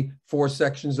see 4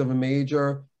 sections of a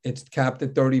major, it's capped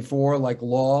at 34, like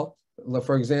law,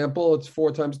 for example, it's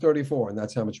 4 times 34, and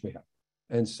that's how much we have.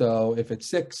 And so if it's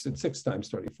 6, it's 6 times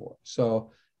 34.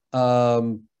 So,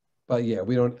 but yeah,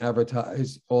 we don't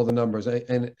advertise all the numbers.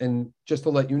 And just to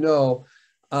let you know,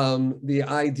 the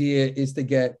idea is to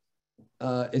get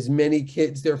as many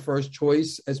kids their first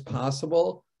choice as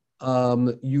possible.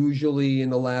 Usually in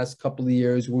the last couple of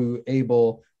years, we were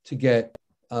able to get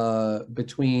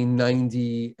between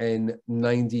 90 and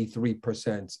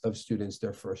 93% of students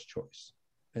their first choice.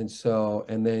 And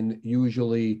then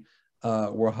usually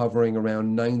we're hovering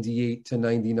around 98 to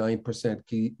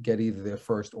 99% get either their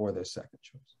first or their second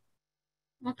choice.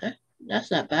 Okay, that's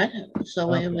not bad. So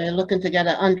we're looking to get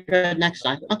 100 next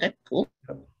time. Okay, cool.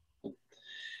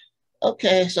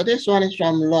 Okay, so this one is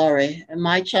from Laurie.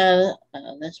 My child,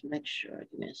 let's make sure,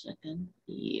 give me a second.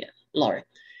 Yeah, Laurie.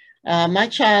 My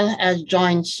child has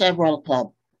joined several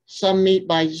clubs. Some meet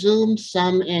by Zoom,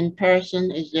 some in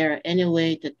person. Is there any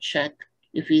way to check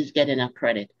if he's getting a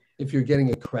credit? If you're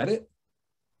getting a credit?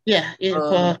 Yeah,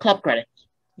 for club credit.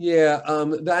 Yeah,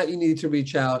 that you need to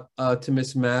reach out to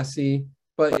Miss Massey,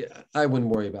 but I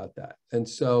wouldn't worry about that. And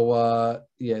so,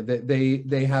 yeah,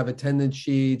 they have attendance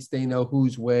sheets. They know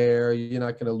who's where. You're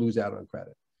not going to lose out on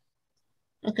credit.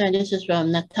 Okay, this is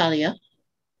from Natalia.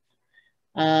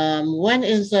 When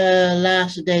is the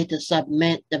last day to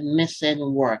submit the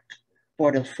missing work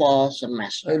for the fall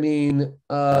semester? I mean,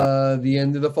 the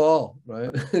end of the fall, right?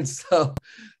 And so,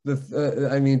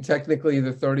 I mean, technically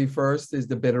the 31st is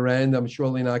the bitter end. I'm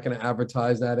surely not going to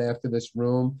advertise that after this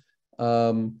room.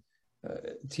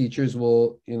 Teachers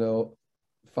will,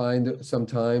 find some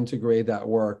time to grade that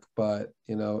work, but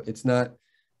it's not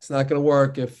going to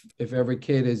work if every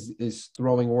kid is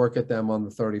throwing work at them on the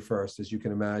 31st, as you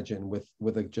can imagine,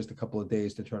 with just a couple of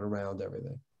days to turn around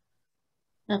everything.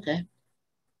 Okay.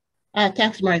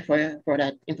 Thanks, Mary, for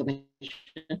that information.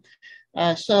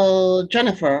 So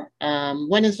Jennifer,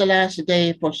 when is the last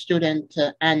day for student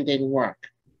to hand in work?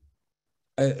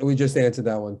 We just answered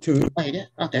that one too. Oh, you did?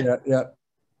 Okay. Yeah.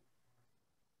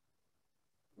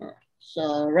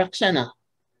 So Roxana,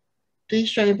 please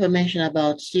share information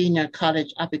about senior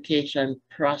college application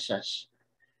process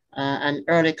and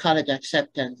early college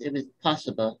acceptance, if it's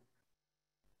possible.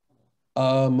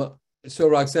 So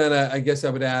Roxana, I guess I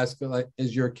would ask, like,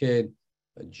 is your kid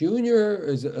a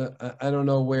junior? I don't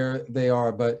know where they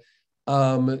are, but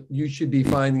you should be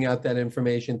finding out that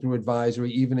information through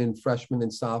advisory, even in freshmen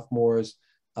and sophomores,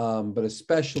 but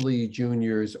especially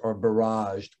juniors are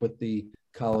barraged with the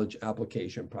college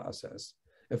application process.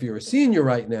 If you're a senior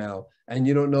right now and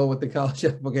you don't know what the college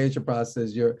application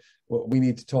process is, we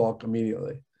need to talk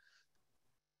immediately.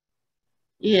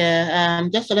 Yeah,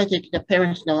 just to let the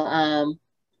parents know,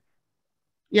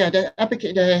 yeah,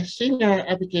 the senior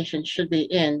application should be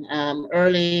in.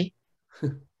 Early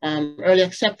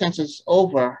acceptance is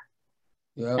over,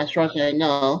 as far as I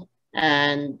know,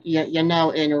 and you're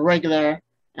now in regular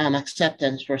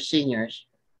acceptance for seniors.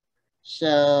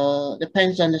 So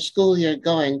depends on the school you're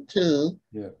going to.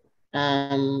 Yeah.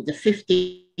 The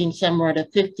 15, somewhere the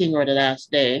 15 or the last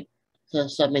day to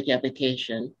submit your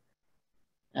application.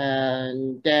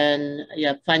 And then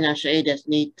your financial aid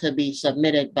need to be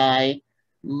submitted by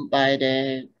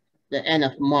the end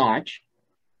of March.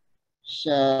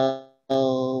 So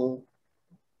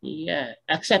yeah,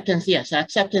 acceptance, yes,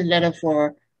 acceptance letter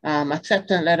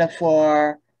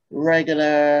for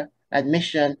regular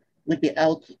admission would be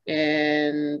out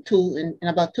in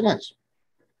about 2 months.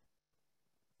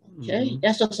 Okay,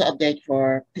 that's also an update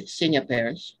for senior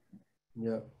parents.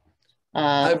 Yeah.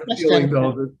 I have a feeling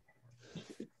though that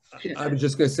I was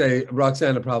just going to say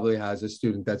Roxana probably has a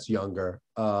student that's younger,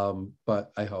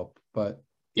 but I hope. But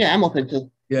yeah, I'm open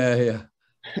to. Yeah.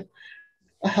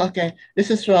 Okay,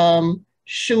 this is from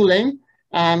Shuling.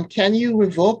 Can you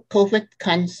revoke COVID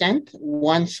consent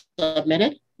once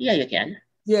submitted? Yeah, you can.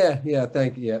 Yeah.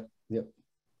 Thank you. Yeah.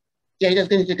 Yeah, you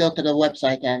just need to go to the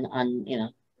website and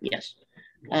yes.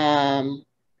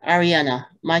 Ariana,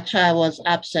 my child was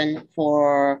absent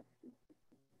for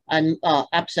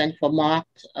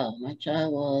marked. My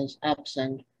child was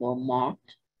absent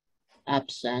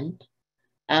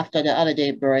after the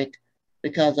holiday break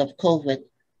because of COVID.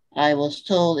 I was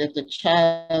told if the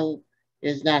child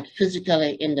is not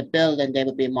physically in the building, they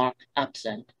will be marked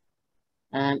absent.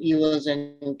 He was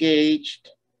engaged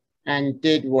and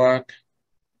did work.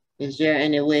 Is there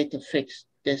any way to fix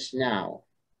this now?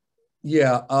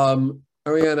 Yeah,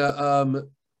 Ariana,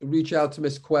 reach out to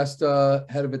Miss Cuesta,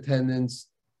 head of attendance.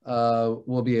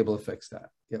 We'll be able to fix that.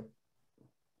 Yep.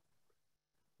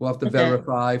 We'll have to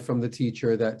verify from the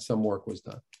teacher that some work was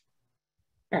done.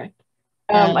 All right.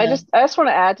 I just want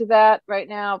to add to that right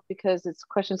now because it's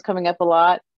questions coming up a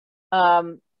lot.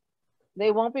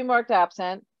 They won't be marked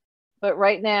absent, but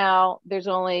right now there's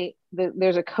a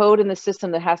code in the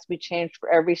system that has to be changed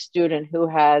for every student who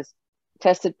has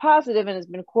tested positive and has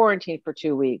been quarantined for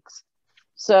 2 weeks.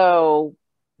 So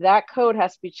that code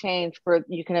has to be changed for,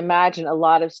 you can imagine, a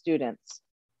lot of students.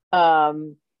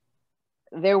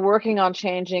 They're working on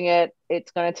changing it.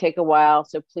 It's going to take a while,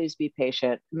 so please be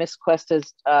patient. Miss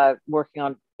Cuesta's working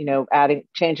on,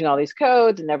 changing all these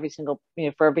codes and every single,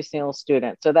 for every single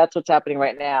student. So that's what's happening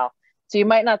right now. So you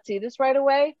might not see this right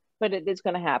away, but it is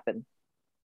going to happen.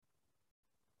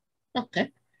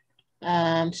 Okay.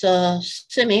 So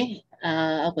Simi,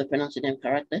 I hope I pronounced your name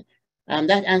correctly.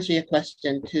 That answers your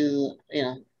question to,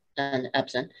 and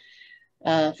absent.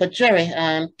 For Jerry,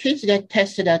 kids get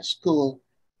tested at school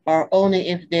or only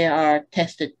if they are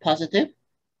tested positive?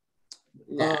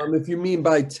 If you mean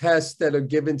by tests that are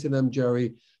given to them,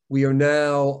 Jerry, we are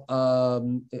now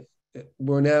in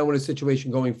a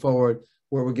situation going forward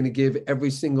where we're going to give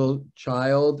every single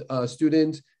child,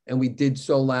 student, and we did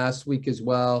so last week as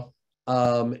well,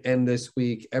 and this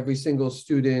week, every single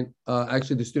student,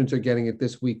 actually the students are getting it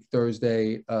this week,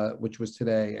 Thursday, which was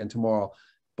today and tomorrow,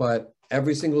 but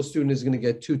every single student is going to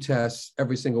get 2 tests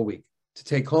every single week to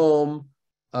take home,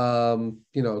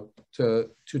 to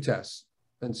 2 tests.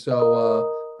 And so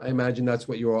I imagine that's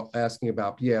what you're asking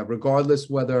about. But yeah, regardless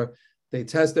whether they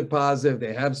tested positive,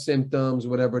 they have symptoms,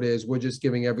 whatever it is, we're just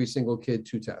giving every single kid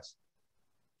 2 tests.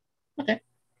 Okay,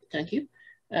 thank you.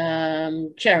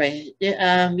 Jerry,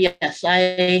 yes,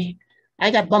 I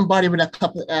got bombarded with a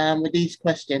couple with these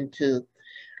questions too.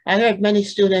 I heard many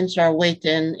students are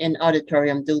waiting in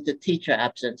auditorium due to teacher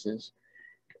absences.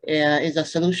 Is a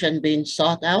solution being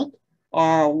sought out,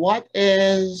 or what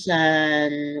is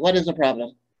the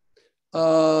problem?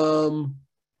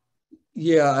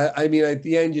 Yeah, I mean, at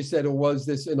the end you said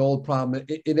an old problem.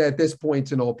 At this point,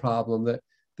 it's an old problem that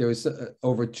there was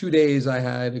over 2 days I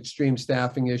had extreme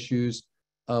staffing issues.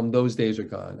 Those days are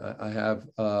gone. I have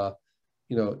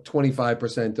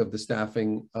 25% of the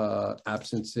staffing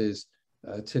absences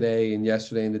today and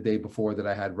yesterday and the day before that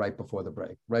I had right before the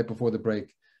break. Right before the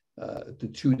break,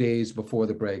 the 2 days before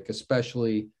the break,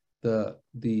 especially the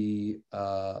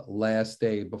last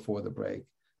day before the break.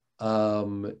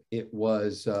 It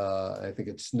was, I think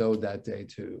it snowed that day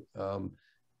too.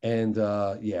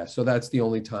 Yeah, so that's the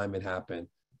only time it happened.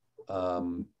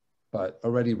 But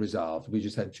already resolved. We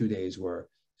just had 2 days where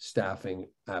staffing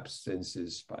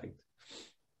absences spiked.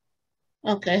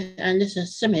 Okay, and this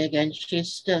is Simi again.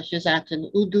 She's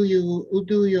asking, who do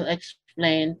you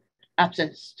explain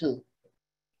absence to?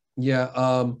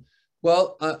 Yeah,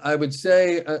 well, I would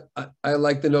say I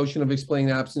like the notion of explaining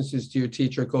absences to your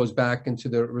teacher. It goes back into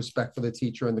the respect for the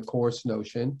teacher and the course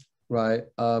notion, right?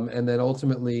 And then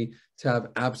ultimately to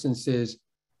have absences,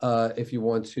 if you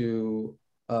want to,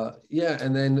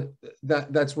 and then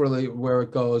that's really where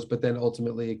it goes. But then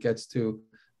ultimately it gets to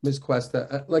Ms.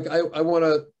 Cuesta. I want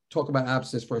to talk about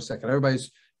absence for a second.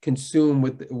 Everybody's consumed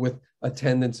with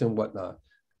attendance and whatnot.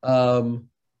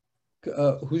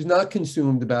 Who's not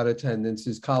consumed about attendance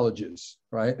is colleges,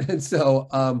 right? And so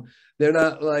they're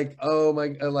not like, oh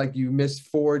my, like you missed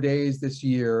 4 days this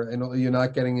year and you're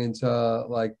not getting into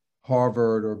like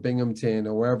Harvard or Binghamton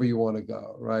or wherever you want to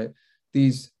go, right?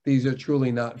 These these are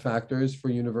truly not factors for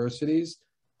universities.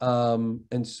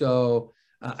 And so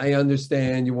I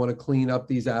understand you want to clean up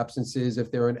these absences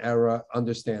if they're an error,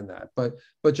 understand that. But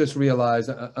just realize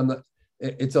I'm not,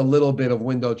 it's a little bit of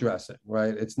window dressing,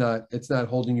 right? It's not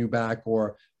holding you back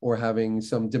or having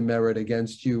some demerit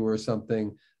against you or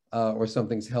something, or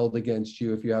something's held against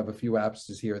you if you have a few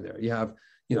absences here or there. You have,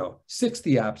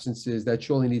 60 absences, that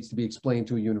surely needs to be explained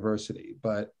to a university,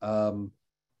 but in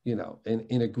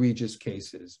egregious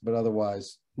cases, but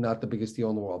otherwise not the biggest deal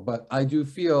in the world. But I do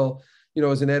feel,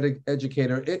 as an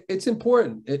educator, it's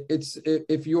important.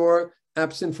 If you're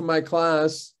absent from my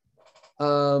class,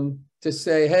 to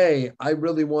say, hey, I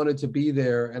really wanted to be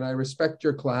there and I respect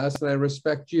your class and I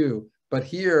respect you, but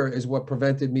here is what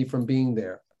prevented me from being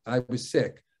there. I was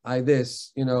sick,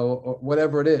 or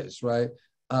whatever it is, right?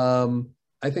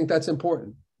 I think that's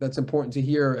important. That's important to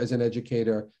hear as an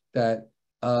educator, that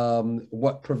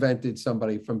what prevented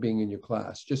somebody from being in your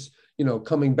class. Just,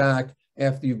 coming back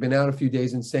after you've been out a few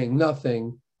days and saying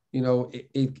nothing,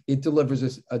 it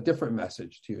delivers a different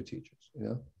message to your teachers,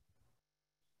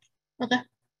 Okay,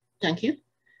 thank you.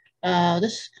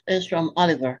 This is from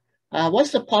Oliver.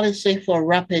 What's the policy for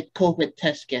rapid COVID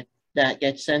test kit that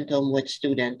gets sent home with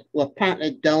students who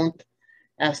apparently don't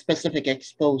have specific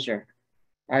exposure?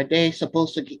 Are they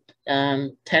supposed to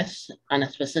test on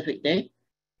a specific day?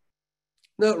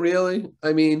 Not really.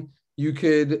 I mean, you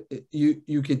could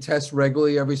test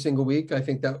regularly every single week. I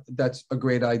think that's a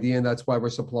great idea, and that's why we're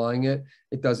supplying it.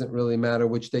 It doesn't really matter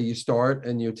which day you start,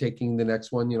 and you're taking the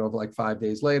next one, like 5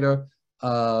 days later,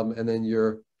 and then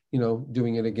you're,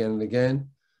 doing it again and again.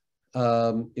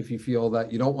 If you feel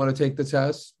that you don't want to take the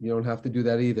test, you don't have to do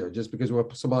that either. Just because we're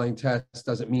supplying tests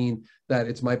doesn't mean that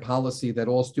it's my policy that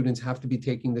all students have to be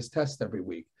taking this test every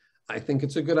week. I think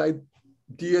it's a good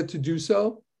idea to do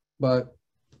so, but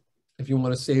if you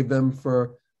want to save them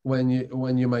for when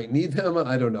you might need them,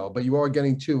 I don't know. But you are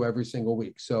getting 2 every single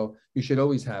week, so you should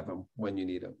always have them when you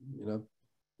need them.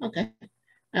 Okay,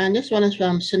 and this one is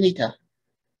from Sunita.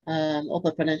 Hope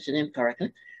I pronounced your name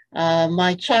correctly.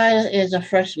 My child is a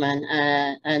freshman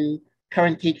and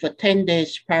quarantined for 10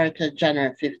 days prior to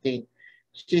January 15.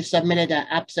 She submitted an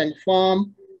absent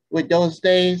form with those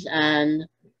days and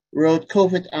wrote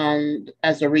COVID on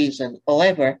as a reason.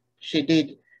 However, she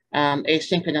did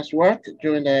asynchronous work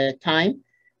during the time.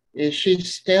 Is she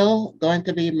still going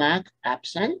to be marked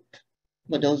absent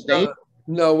for those days?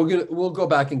 No, we'll go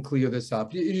back and clear this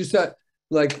up. You said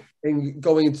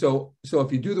so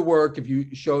if you do the work, if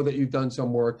you show that you've done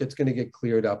some work, it's going to get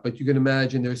cleared up. But you can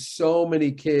imagine there's so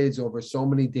many kids over so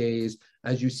many days.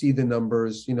 As you see the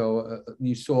numbers,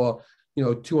 you saw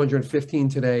 215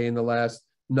 today in the last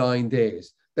 9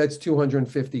 days. That's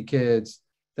 250 kids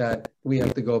that we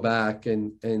have to go back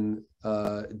and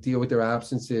deal with their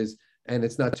absences. And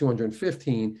it's not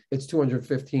 215, it's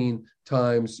 215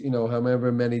 times,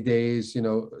 however many days,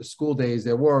 school days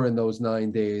there were in those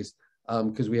 9 days,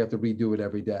 because we have to redo it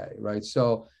every day, right?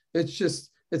 So it's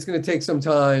going to take some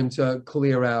time to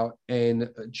clear out and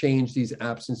change these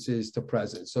absences to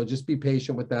present. So just be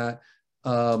patient with that.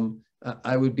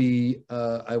 I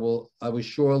would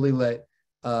surely let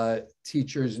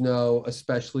teachers know,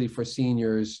 especially for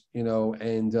seniors,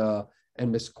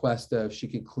 and Ms. Cuesta, if she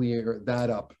could clear that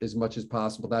up as much as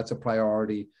possible. That's a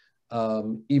priority,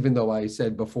 even though I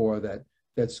said before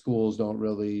that schools don't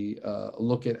really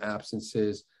look at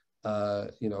absences.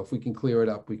 If we can clear it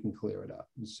up, we can clear it up.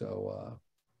 And so,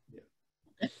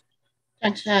 yeah.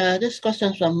 Thanks. This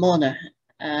question is from Mona,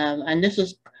 and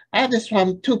I have this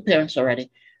from 2 parents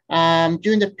already.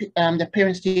 During the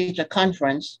parents-teacher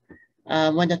conference,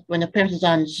 when the parents is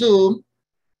on Zoom,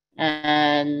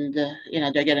 and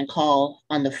they're getting called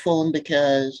on the phone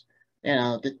because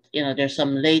there's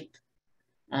some late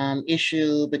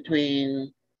issue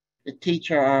between the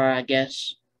teacher, or I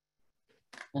guess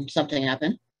something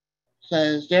happened. So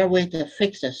is there a way to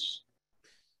fix this?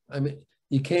 I mean,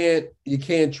 you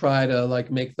can't try to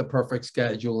make the perfect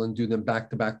schedule and do them back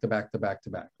to back,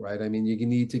 right? I mean, you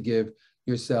need to give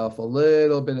yourself a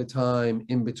little bit of time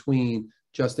in between,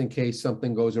 just in case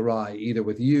something goes awry, either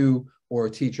with you or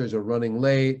teachers are running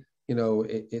late.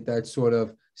 That sort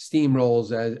of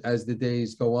steamrolls as the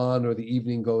days go on or the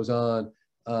evening goes on.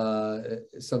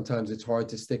 Sometimes it's hard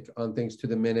to stick on things to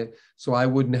the minute. So I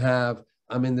wouldn't have,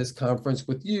 I'm in this conference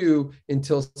with you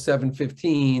until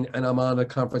 7:15 and I'm on a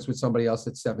conference with somebody else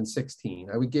at 7:16.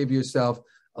 I would give yourself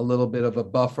a little bit of a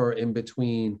buffer in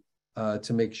between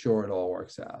to make sure it all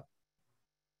works out.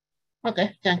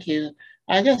 Okay, thank you.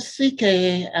 I guess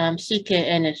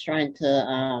CKN is trying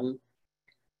to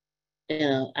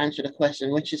answer the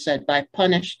question. When she said by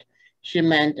punished, she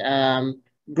meant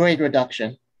grade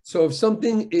reduction. So if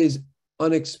something is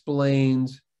unexplained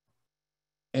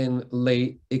and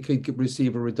late, it could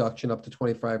receive a reduction up to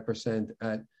 25%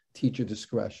 at teacher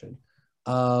discretion.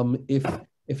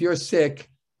 If you're sick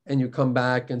and you come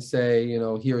back and say, you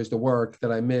know, here's the work that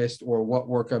I missed or what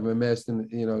work I've missed, and,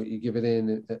 you know, you give it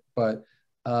in, but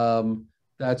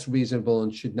that's reasonable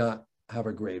and should not have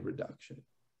a grade reduction.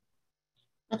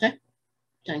 Okay,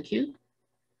 thank you.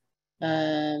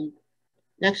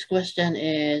 Next question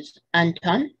is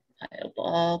Anton. I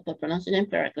hope I pronounced the name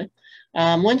correctly.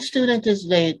 When student is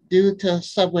late due to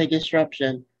subway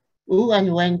disruption, who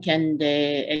and when can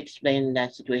they explain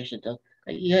that situation to?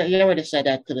 You already said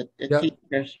that to the Yep.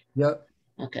 teachers. Yep.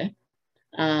 Okay.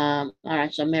 All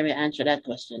right, so Mary answered that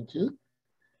question too.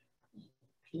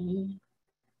 Okay.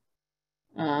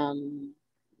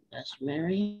 That's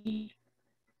Mary.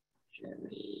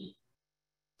 Jerry.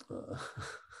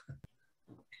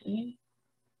 Okay.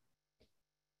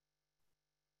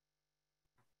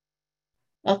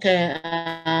 Okay,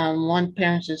 one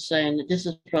parent is saying, this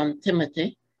is from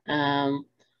Timothy.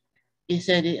 He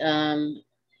said you know,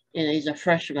 he's a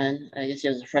freshman, I guess he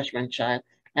was a freshman child,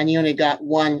 and he only got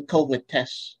one COVID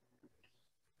test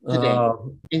today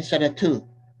instead of 2.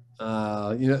 You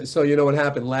know, so you know what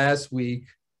happened last week?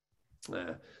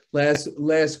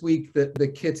 Last week,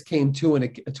 the kits came two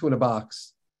in a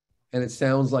box, and it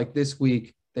sounds like this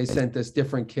week they sent us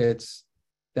different kits.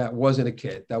 That wasn't a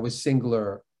kit. That was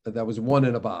singular. That was 1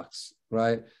 in a box,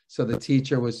 right? So the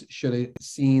teacher should have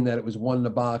seen that it was 1 in a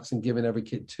box and given every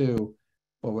kid 2.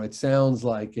 But what it sounds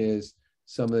like is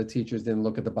some of the teachers didn't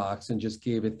look at the box and just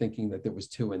gave it thinking that there was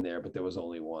 2 in there, but there was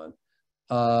only 1.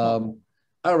 All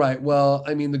right. Well,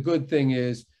 I mean, the good thing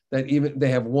is that even they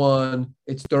have 1,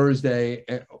 it's Thursday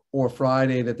or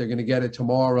Friday that they're going to get it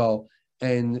tomorrow.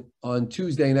 And on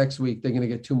Tuesday next week, they're going to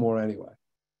get 2 more anyway.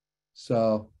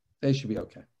 So they should be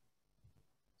okay.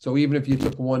 So even if you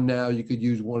took 1 now, you could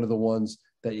use 1 of the ones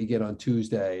that you get on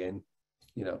Tuesday, and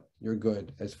you know you're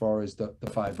good as far as the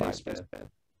 5-day span.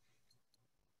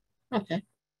 Okay.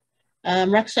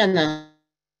 Roxana,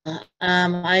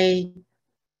 I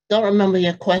don't remember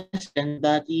your question,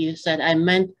 but you said I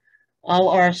meant how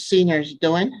are seniors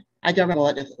doing? I don't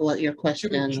remember what your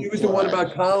question. She was the one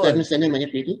about college. Mr. Newman,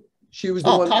 if you do. She was the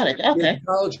one. College. Okay.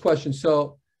 College question.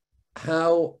 So,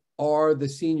 how are the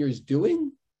seniors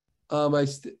doing? I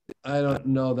don't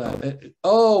know that.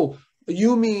 Oh,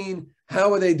 you mean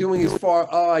how are they doing as far?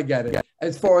 Oh, I get it.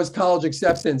 As far as college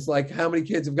acceptance, like how many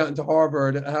kids have gotten to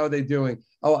Harvard? How are they doing?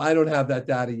 Oh, I don't have that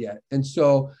data yet. And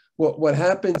so what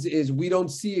happens is we don't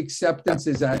see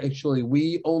acceptances actually.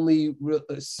 We only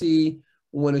see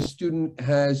when a student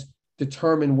has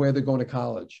determined where they're going to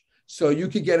college. So you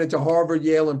could get into Harvard,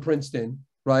 Yale, and Princeton,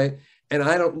 right? And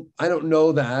I don't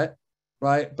know that.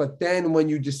 Right. But then when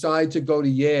you decide to go to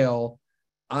Yale,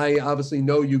 I obviously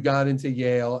know you got into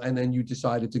Yale and then you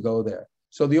decided to go there.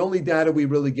 So the only data we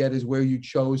really get is where you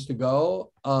chose to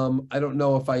go. I don't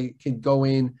know if I can go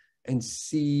in and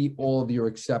see all of your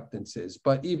acceptances,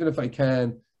 but even if I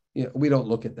can, you know, we don't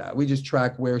look at that. We just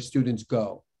track where students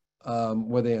go,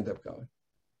 where they end up going.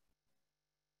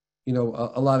 You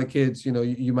know, a lot of kids, you know,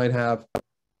 you might have,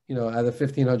 you know, out of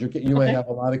 1,500, you might have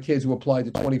a lot of kids who applied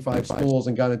to 25 schools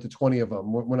and got into 20 of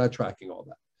them. We're not tracking all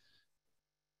that.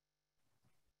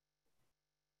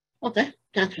 Okay,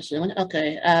 thanks for saying.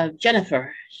 Okay,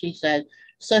 Jennifer, she said,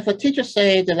 so if a teacher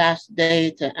say the last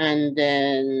day to end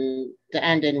in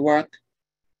work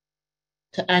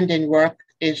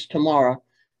is tomorrow,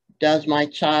 does my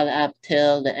child have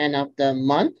till the end of the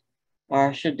month,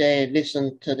 or should they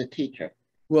listen to the teacher?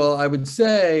 Well, I would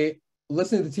say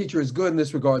listening to the teacher is good in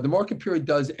this regard. The market period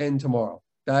does end tomorrow.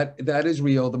 That is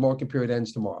real. The market period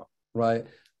ends tomorrow, right?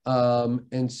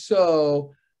 And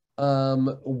so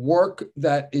work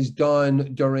that is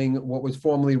done during what was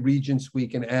formerly Regents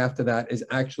Week and after that is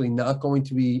actually not going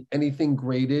to be anything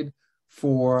graded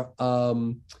for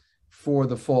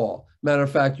the fall. Matter of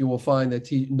fact, you will find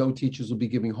that no teachers will be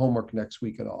giving homework next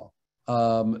week at all.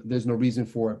 There's no reason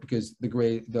for it because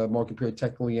the market period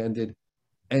technically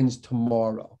ends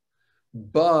tomorrow.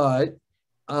 But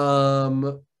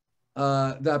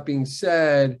that being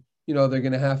said, you know, they're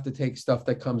going to have to take stuff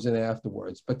that comes in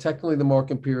afterwards. But technically the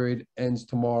market period ends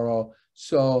tomorrow.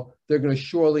 So they're going to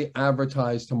surely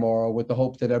advertise tomorrow with the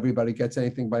hope that everybody gets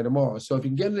anything by tomorrow. So if you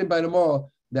can get it in by tomorrow,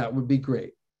 that would be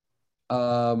great.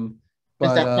 But,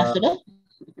 is that possible?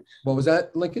 What was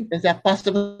that, Lincoln? Is that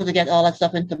possible to get all that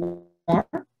stuff in tomorrow?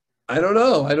 I don't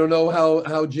know. I don't know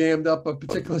how jammed up a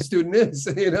particular student is,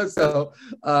 you know, so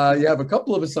you have a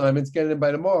couple of assignments, get it in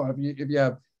by tomorrow. If you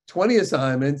have 20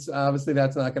 assignments, obviously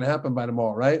that's not going to happen by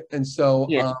tomorrow, right? And so,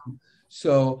 yeah.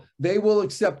 So they will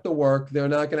accept the work. They're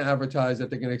not going to advertise that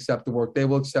they're going to accept the work. They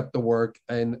will accept the work.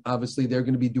 And obviously they're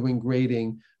going to be doing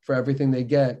grading for everything they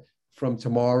get from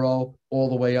tomorrow all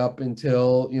the way up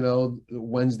until, you know,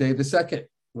 Wednesday the 2nd,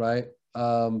 right?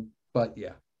 But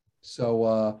yeah,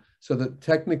 so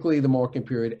technically the marking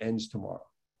period ends tomorrow,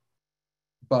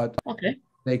 but okay,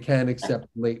 they can accept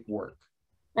late work.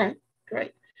 All right,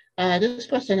 great. This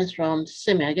question is from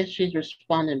Simi. I guess she's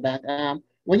responding back.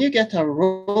 When you get a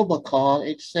robocall,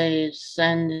 it says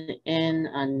send in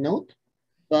a note,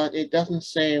 but it doesn't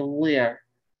say where.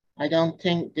 I don't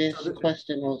think this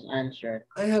question was answered.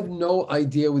 I have no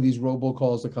idea where these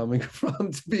robocalls are coming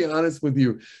from, to be honest with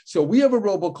you. So we have a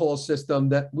robocall system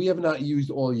that we have not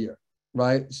used all year,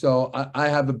 right? So I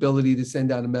have ability to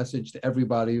send out a message to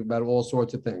everybody about all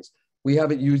sorts of things. We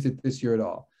haven't used it this year at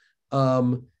all.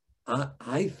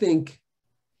 I think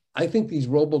these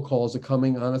robocalls are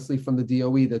coming honestly from the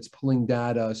DOE that's pulling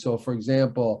data. So for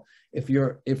example, if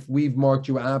we've marked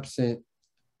you absent,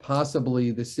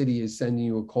 possibly the city is sending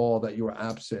you a call that you were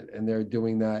absent, and they're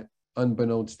doing that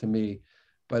unbeknownst to me.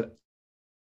 But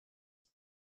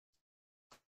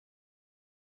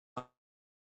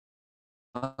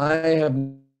I have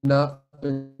not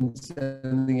been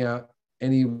sending out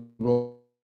any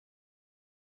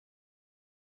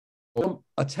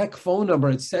a tech phone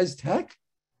number. It says tech.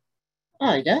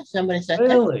 Oh, yeah, somebody said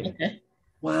really? Tech. Okay.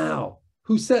 Wow.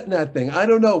 Who's setting that thing? I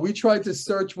don't know. We tried to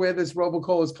search where this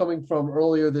robocall was coming from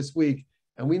earlier this week,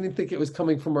 and we didn't think it was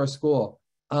coming from our school.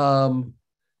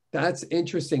 That's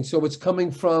interesting. So it's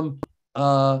coming from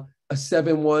a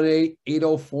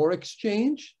 718-804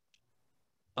 exchange.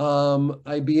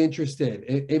 I'd be interested.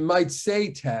 It might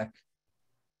say tech.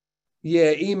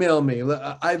 Yeah, email me.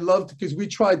 I'd love to, because we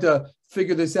tried to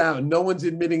figure this out, and no one's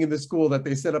admitting in the school that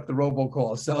they set up the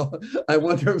robocall. So I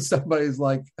wonder if somebody's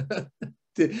like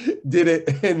did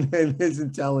it and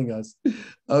isn't telling us.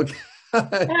 Okay.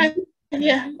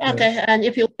 Yeah. Okay. And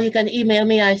if you can email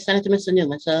me, I send it to Mr.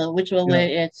 Newman. So whichever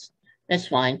way it's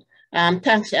fine.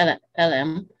 Thanks,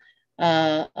 LM.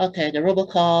 Okay. The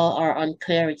robocall are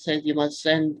unclear. It says you must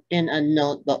send in a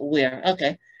note, but where?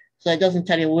 Okay. So it doesn't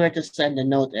tell you where to send the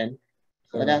note in.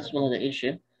 So that's one of the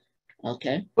issues.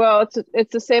 Okay. Well,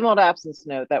 it's the same old absence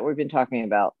note that we've been talking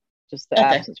about, just the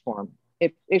absence form.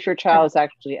 If your child is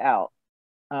actually out,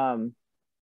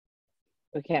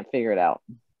 we can't figure it out.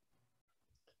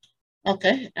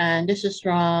 Okay, and this is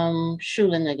from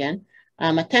Shulin again.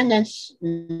 Attendance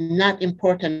not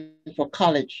important for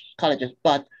colleges,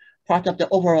 but part of the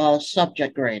overall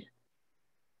subject grade.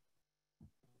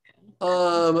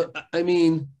 I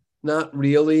mean, not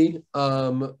really.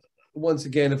 Once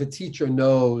again, if a teacher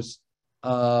knows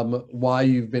why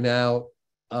you've been out,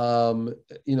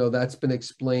 you know, that's been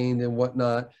explained and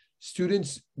whatnot.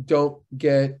 Students don't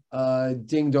get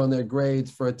dinged on their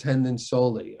grades for attendance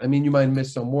solely. I mean, you might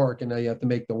miss some work and now you have to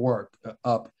make the work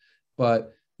up,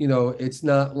 but you know, it's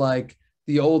not like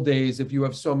the old days. If you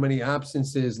have so many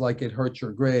absences, like it hurts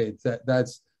your grades.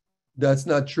 That's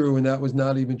not true, and that was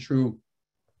not even true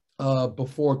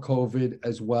before COVID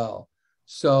as well.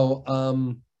 So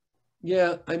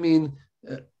yeah, I mean,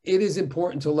 it is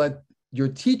important to let your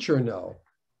teacher know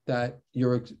that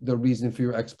the reason for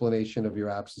your explanation of your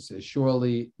absences.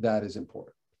 Surely that is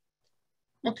important.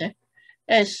 Okay.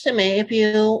 Simi, if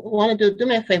you want to do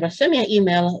me a favor, send me an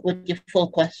email with your full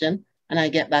question, and I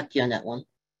get back to you on that one.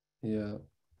 Yeah.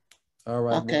 All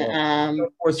right. Okay.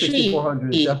 Or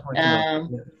 6400.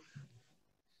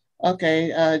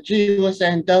 Okay. G was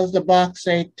saying, does the box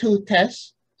say 2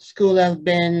 tests? School have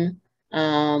been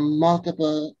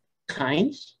multiple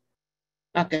kinds.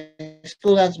 Okay,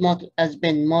 school has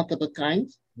been multiple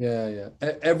kinds. Yeah.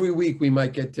 Every week we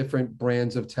might get different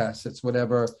brands of tests. It's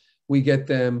whatever. We get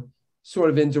them sort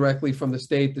of indirectly from the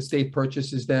state. The state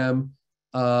purchases them,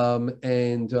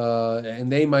 and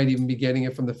they might even be getting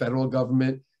it from the federal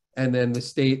government. And then the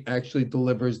state actually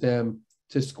delivers them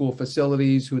to school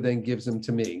facilities, who then gives them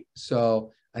to me.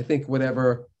 So I think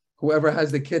whoever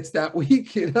has the kits that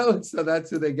week, you know, so that's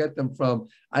who they get them from.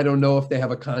 I don't know if they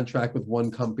have a contract with one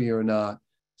company or not.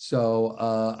 So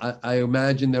I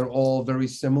imagine they're all very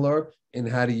similar in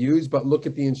how to use, but look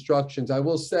at the instructions. I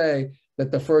will say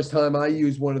that the first time I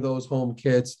used one of those home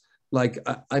kits, like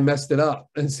I messed it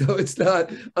up. And so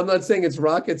I'm not saying it's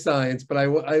rocket science, but I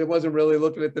wasn't really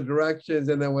looking at the directions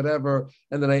and then whatever.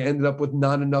 And then I ended up with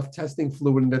not enough testing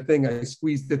fluid in the thing. I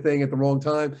squeezed the thing at the wrong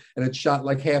time and it shot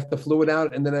like half the fluid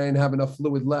out. And then I didn't have enough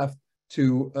fluid left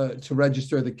to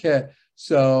register the kit.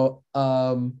 So,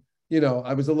 you know,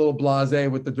 I was a little blasé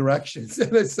with the directions.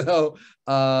 So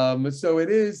it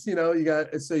is, you know,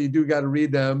 you do got to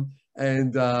read them.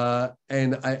 and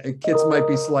kits might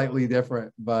be slightly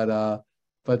different, but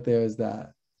there's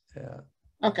that. Yeah.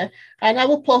 Okay, and I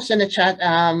will post in the chat,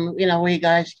 where you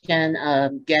guys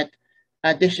can get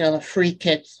additional free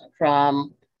kits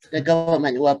from the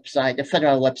government website, the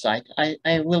federal website.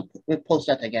 I will post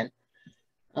that again.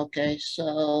 Okay, so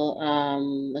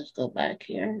let's go back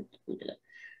here.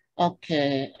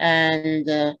 Okay, and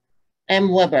M.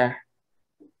 Weber,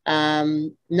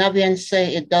 Navient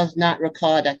say it does not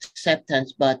record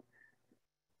acceptance, but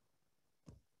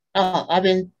I've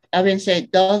been say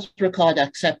it does record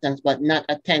acceptance, but not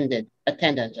attendance,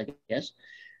 I guess.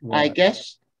 Right. I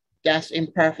guess that's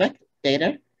imperfect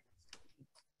data.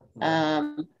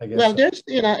 Well, so. There's,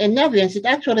 in Naviance, it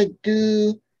actually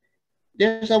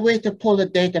there's a way to pull the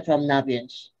data from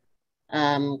Naviance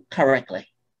correctly.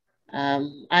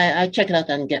 I check it out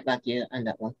and get back to you on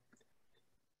that one.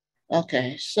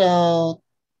 Okay, so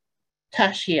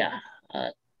Tasha,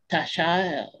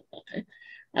 okay.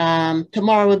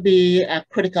 Tomorrow will be a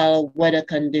critical weather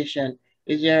condition.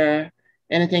 Is there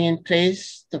anything in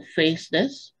place to face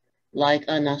this, like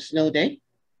on a snow day?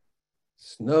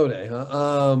 Snow day, huh?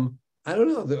 I don't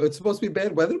know. It's supposed to be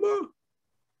bad weather tomorrow?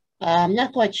 I'm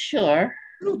not quite sure.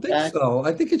 I don't think so.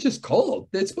 I think it's just cold.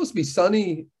 It's supposed to be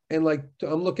sunny, and like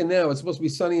I'm looking now, it's supposed to be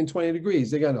sunny and 20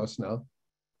 degrees. They got no snow.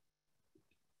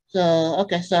 So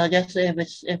okay, so I guess if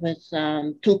it's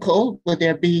too cold, would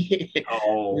there be?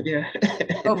 Oh,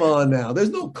 come on now. There's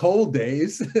no cold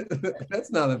days.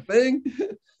 That's not a thing.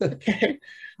 Okay,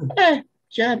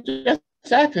 just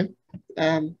second.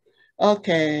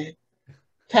 Okay,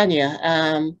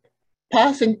 Tanya.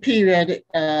 Passing period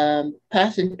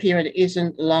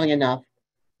isn't long enough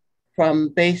from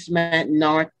basement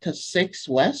north to 6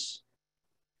 west.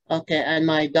 Okay, and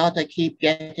my daughter keep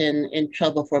getting in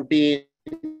trouble for being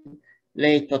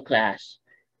late for class.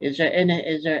 Is there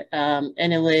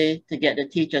any way to get the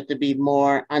teacher to be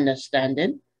more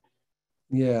understanding?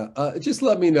 Yeah, just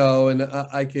let me know, and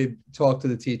I could talk to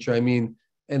the teacher. I mean,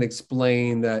 and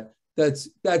explain that that's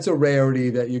a rarity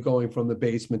that you're going from the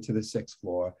basement to the 6th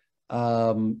floor.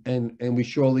 And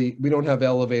we don't have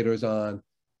elevators on,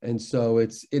 and so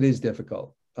it is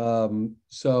difficult.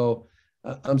 So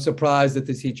I'm surprised that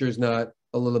the teacher is not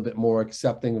a little bit more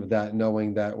accepting of that,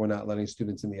 knowing that we're not letting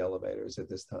students in the elevators at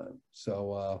this time.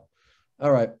 So,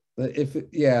 all right, if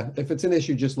it's an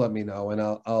issue, just let me know, and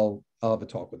I'll have a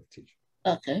talk with the teacher.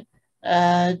 Okay,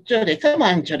 Jody, come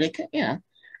on, Jody, yeah.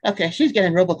 Okay, she's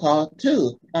getting robocall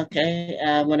too. Okay,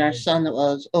 when our son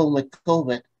was home with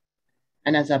COVID,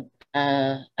 and as a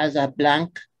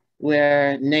blank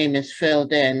where name is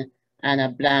filled in and a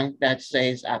blank that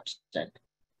says absent.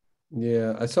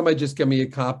 Yeah, somebody just give me a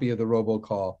copy of the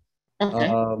robocall. Okay.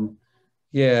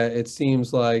 Yeah, it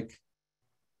seems like,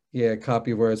 a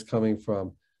copy of where it's coming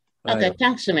from. Okay,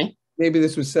 thanks to me. Maybe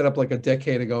this was set up like a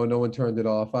decade ago and no one turned it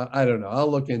off. I don't know. I'll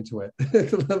look into it.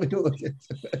 Let me look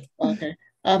into it. Okay.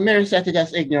 Mary said to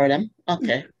just ignore them.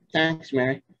 Okay, thanks,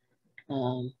 Mary.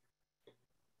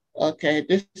 Okay,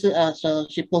 this is so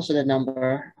she posted a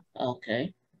number.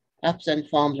 Okay, absent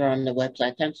forms are on the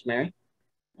website. Thanks, Mary.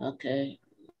 Okay,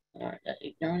 all right,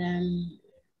 ignore them.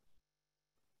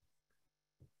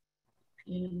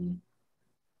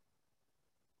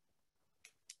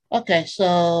 Okay,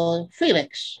 so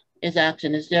Felix is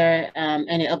asking, is there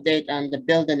any update on the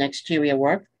building exterior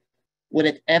work? Would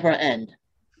it ever end?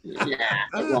 Nah,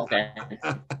 it won't end.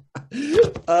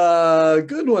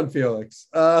 Good one, Felix.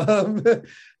 Not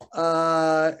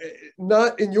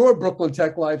in your Brooklyn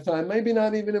Tech lifetime, maybe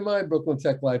not even in my Brooklyn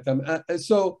Tech lifetime.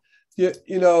 So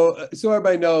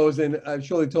everybody knows, and I've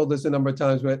surely told this a number of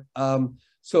times, but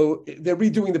so they're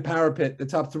redoing the parapet, the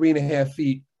top 3.5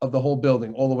 feet of the whole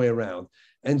building, all the way around.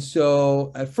 And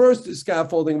so at first, the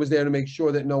scaffolding was there to make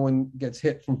sure that no one gets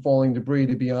hit from falling debris,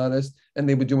 to be honest, and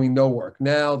they were doing no work.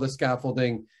 Now the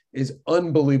scaffolding is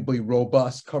unbelievably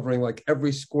robust, covering like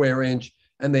every square inch,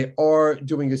 and they are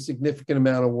doing a significant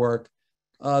amount of work.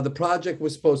 The project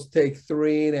was supposed to take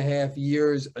 3.5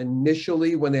 years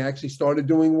initially when they actually started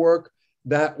doing work.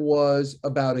 That was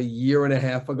about 1.5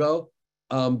 years ago.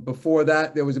 Before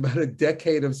that, there was about a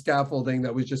decade of scaffolding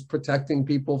that was just protecting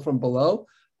people from below.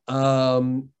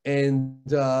 And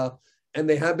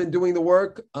they have been doing the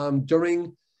work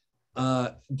during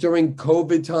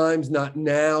COVID times, not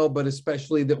now, but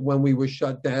especially that when we were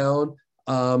shut down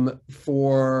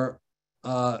for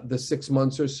the 6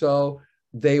 months or so,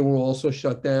 they were also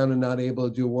shut down and not able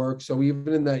to do work. So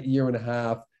even in that 1.5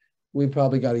 years, we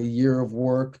probably got 1 year of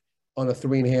work on a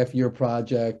 3.5 year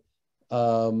project.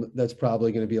 That's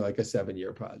probably going to be like a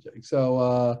 7-year project.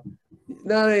 So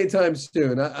not anytime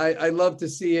soon. I love to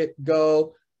see it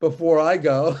go before I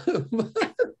go.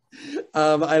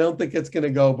 I don't think it's going to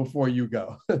go before you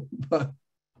go. But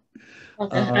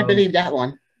Okay, I believe that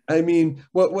one. I mean,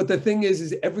 what the thing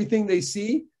is everything they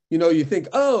see, you know, you think,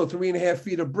 oh, 3.5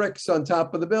 feet of bricks on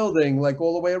top of the building, like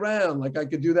all the way around, like I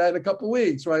could do that in a couple of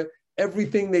weeks, right?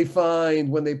 Everything they find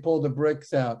when they pull the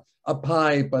bricks out, a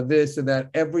pipe, a this and that,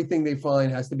 everything they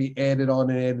find has to be added on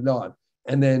and added on,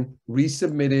 and then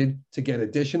resubmitted to get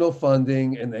additional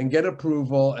funding and then get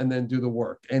approval and then do the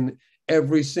work. And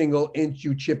every single inch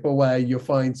you chip away, you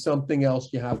find something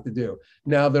else you have to do.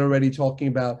 Now they're already talking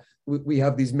about, we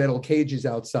have these metal cages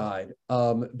outside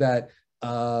that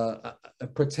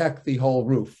protect the whole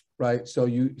roof, right? So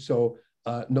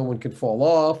no one can fall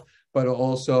off. But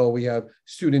also we have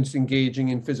students engaging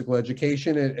in physical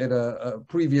education at a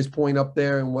previous point up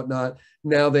there and whatnot.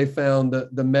 Now they found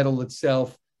that the metal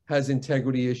itself has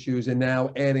integrity issues, and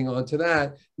now adding on to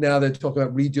that, now they're talking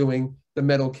about redoing the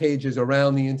metal cages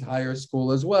around the entire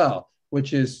school as well,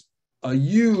 which is a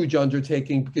huge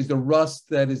undertaking because the rust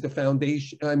that is the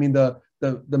foundation, I mean, the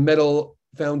metal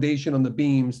foundation on the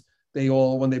beams, they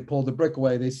all, when they pull the brick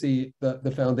away, they see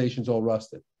the foundation's all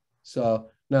rusted. So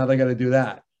now they got to do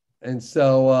that. And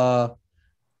so,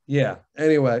 yeah,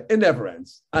 anyway, it never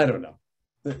ends. I don't know.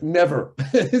 Never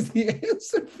is the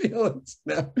answer, Felix.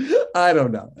 No, I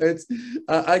don't know. It's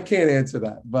I can't answer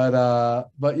that. But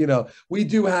you know, we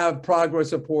do have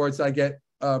progress reports. I get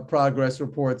progress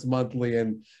reports monthly,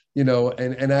 and you know,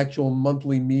 and actual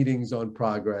monthly meetings on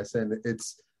progress. And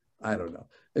it's, I don't know.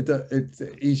 It's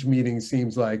each meeting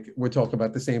seems like we're talking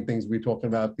about the same things we were talking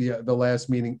about the last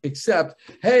meeting, except,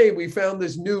 hey, we found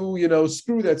this new, you know,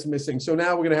 screw that's missing. So now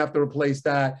we're going to have to replace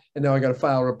that. And now I got to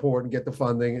file a report and get the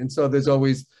funding. And so there's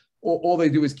always, all they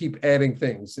do is keep adding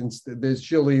things. And there's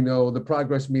surely no, the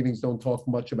progress meetings don't talk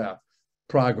much about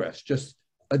progress, just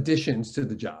additions to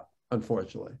the job,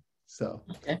 unfortunately. So,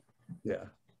 okay. Yeah.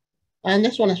 And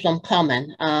this one is from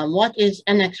Carmen. What is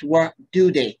NX work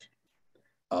due date?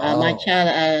 My child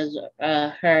has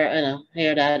heard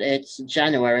that it's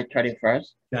January 31st.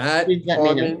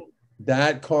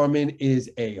 That, Carmen, is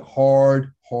a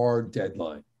hard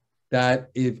deadline. That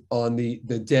if on the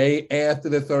day after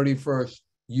the 31st,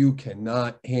 you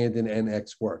cannot hand in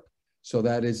NX work. So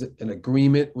that is an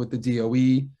agreement with the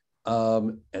DOE,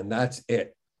 and that's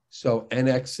it. So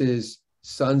NX's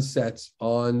sunsets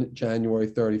on January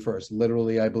 31st,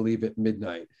 literally, I believe at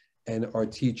midnight. And our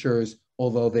teachers,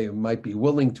 although they might be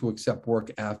willing to accept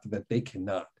work after that, they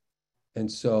cannot.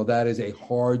 And so that is a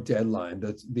hard deadline.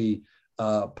 That's the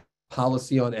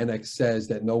policy on NX says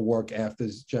that no work after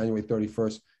January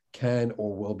 31st can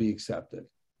or will be accepted.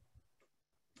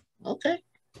 Okay.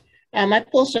 I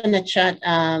posted in the chat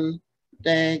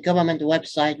the government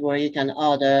website where you can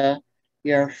order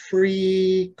your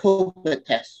free COVID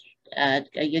test.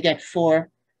 You get 4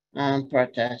 per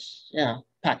test,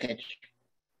 package.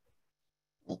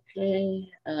 Okay,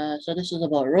 so this is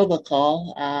about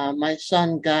robocall. My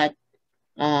son got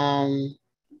robocall.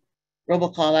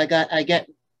 I get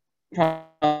from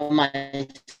my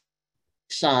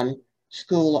son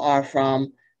school are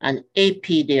from an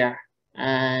AP there,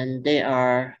 and they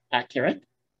are accurate.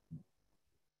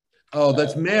 Oh,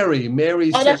 that's Mary.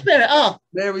 Mary. Oh, that's Mary. Oh,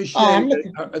 Mary.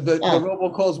 The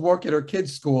robocalls work at her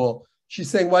kids' school. She's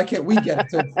saying, why can't we get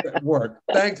to work?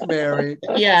 Thanks, Mary.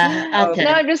 Yeah. Okay.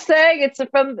 No, I'm just saying it's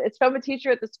from a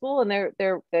teacher at the school, and they're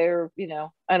you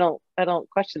know, I don't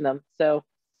question them. So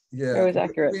yeah, it was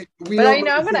accurate. But I'm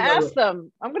going to ask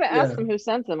them. I'm going to ask them who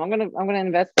sent them. I'm going to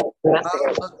investigate.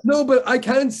 No, but I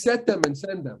can set them and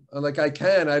send them. Like I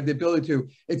have the ability to.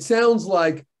 It sounds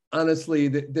like, honestly,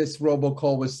 that this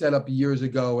robocall was set up years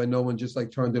ago and no one just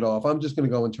like turned it off. I'm just going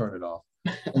to go and turn it off.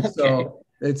 And okay. So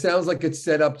it sounds like it's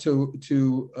set up to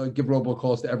give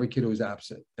robocalls to every kid who is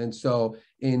absent. And so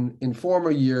in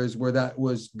former years where that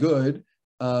was good,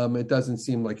 it doesn't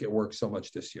seem like it works so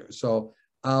much this year. So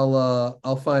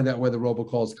I'll find out where the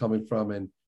robocall is coming from and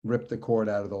rip the cord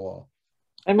out of the wall.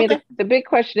 I mean, okay. the big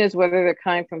question is whether they're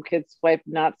coming from kids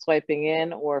not swiping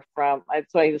in, or from,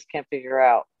 that's what I just can't figure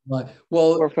out. Right.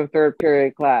 Well, or from third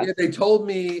period class. Yeah, they told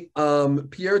me,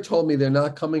 Pierre told me they're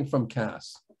not coming from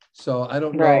CAS. So I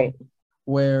don't know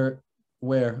where.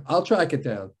 I'll track it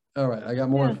down. All right. I got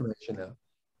more information now.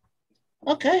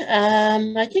 Okay.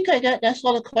 I think that's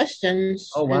all the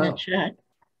questions in the chat.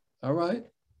 All right.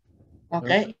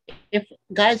 Okay.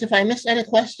 If I missed any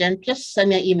question, just send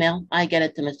me an email. I get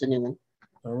it to Mr. Newman.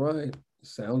 All right.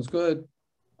 Sounds good.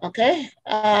 Okay.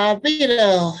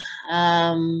 Vito,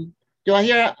 do I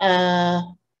hear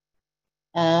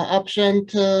option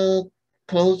to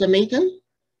close the meeting?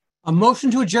 A motion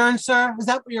to adjourn, sir? Is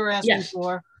that what you're asking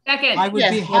for? Second. I would be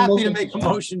Yes, happy to make a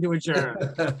motion to adjourn.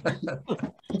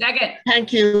 Second.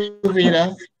 Thank you,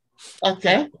 Rita.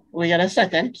 Okay, we got a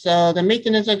second. So the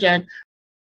meeting is adjourned.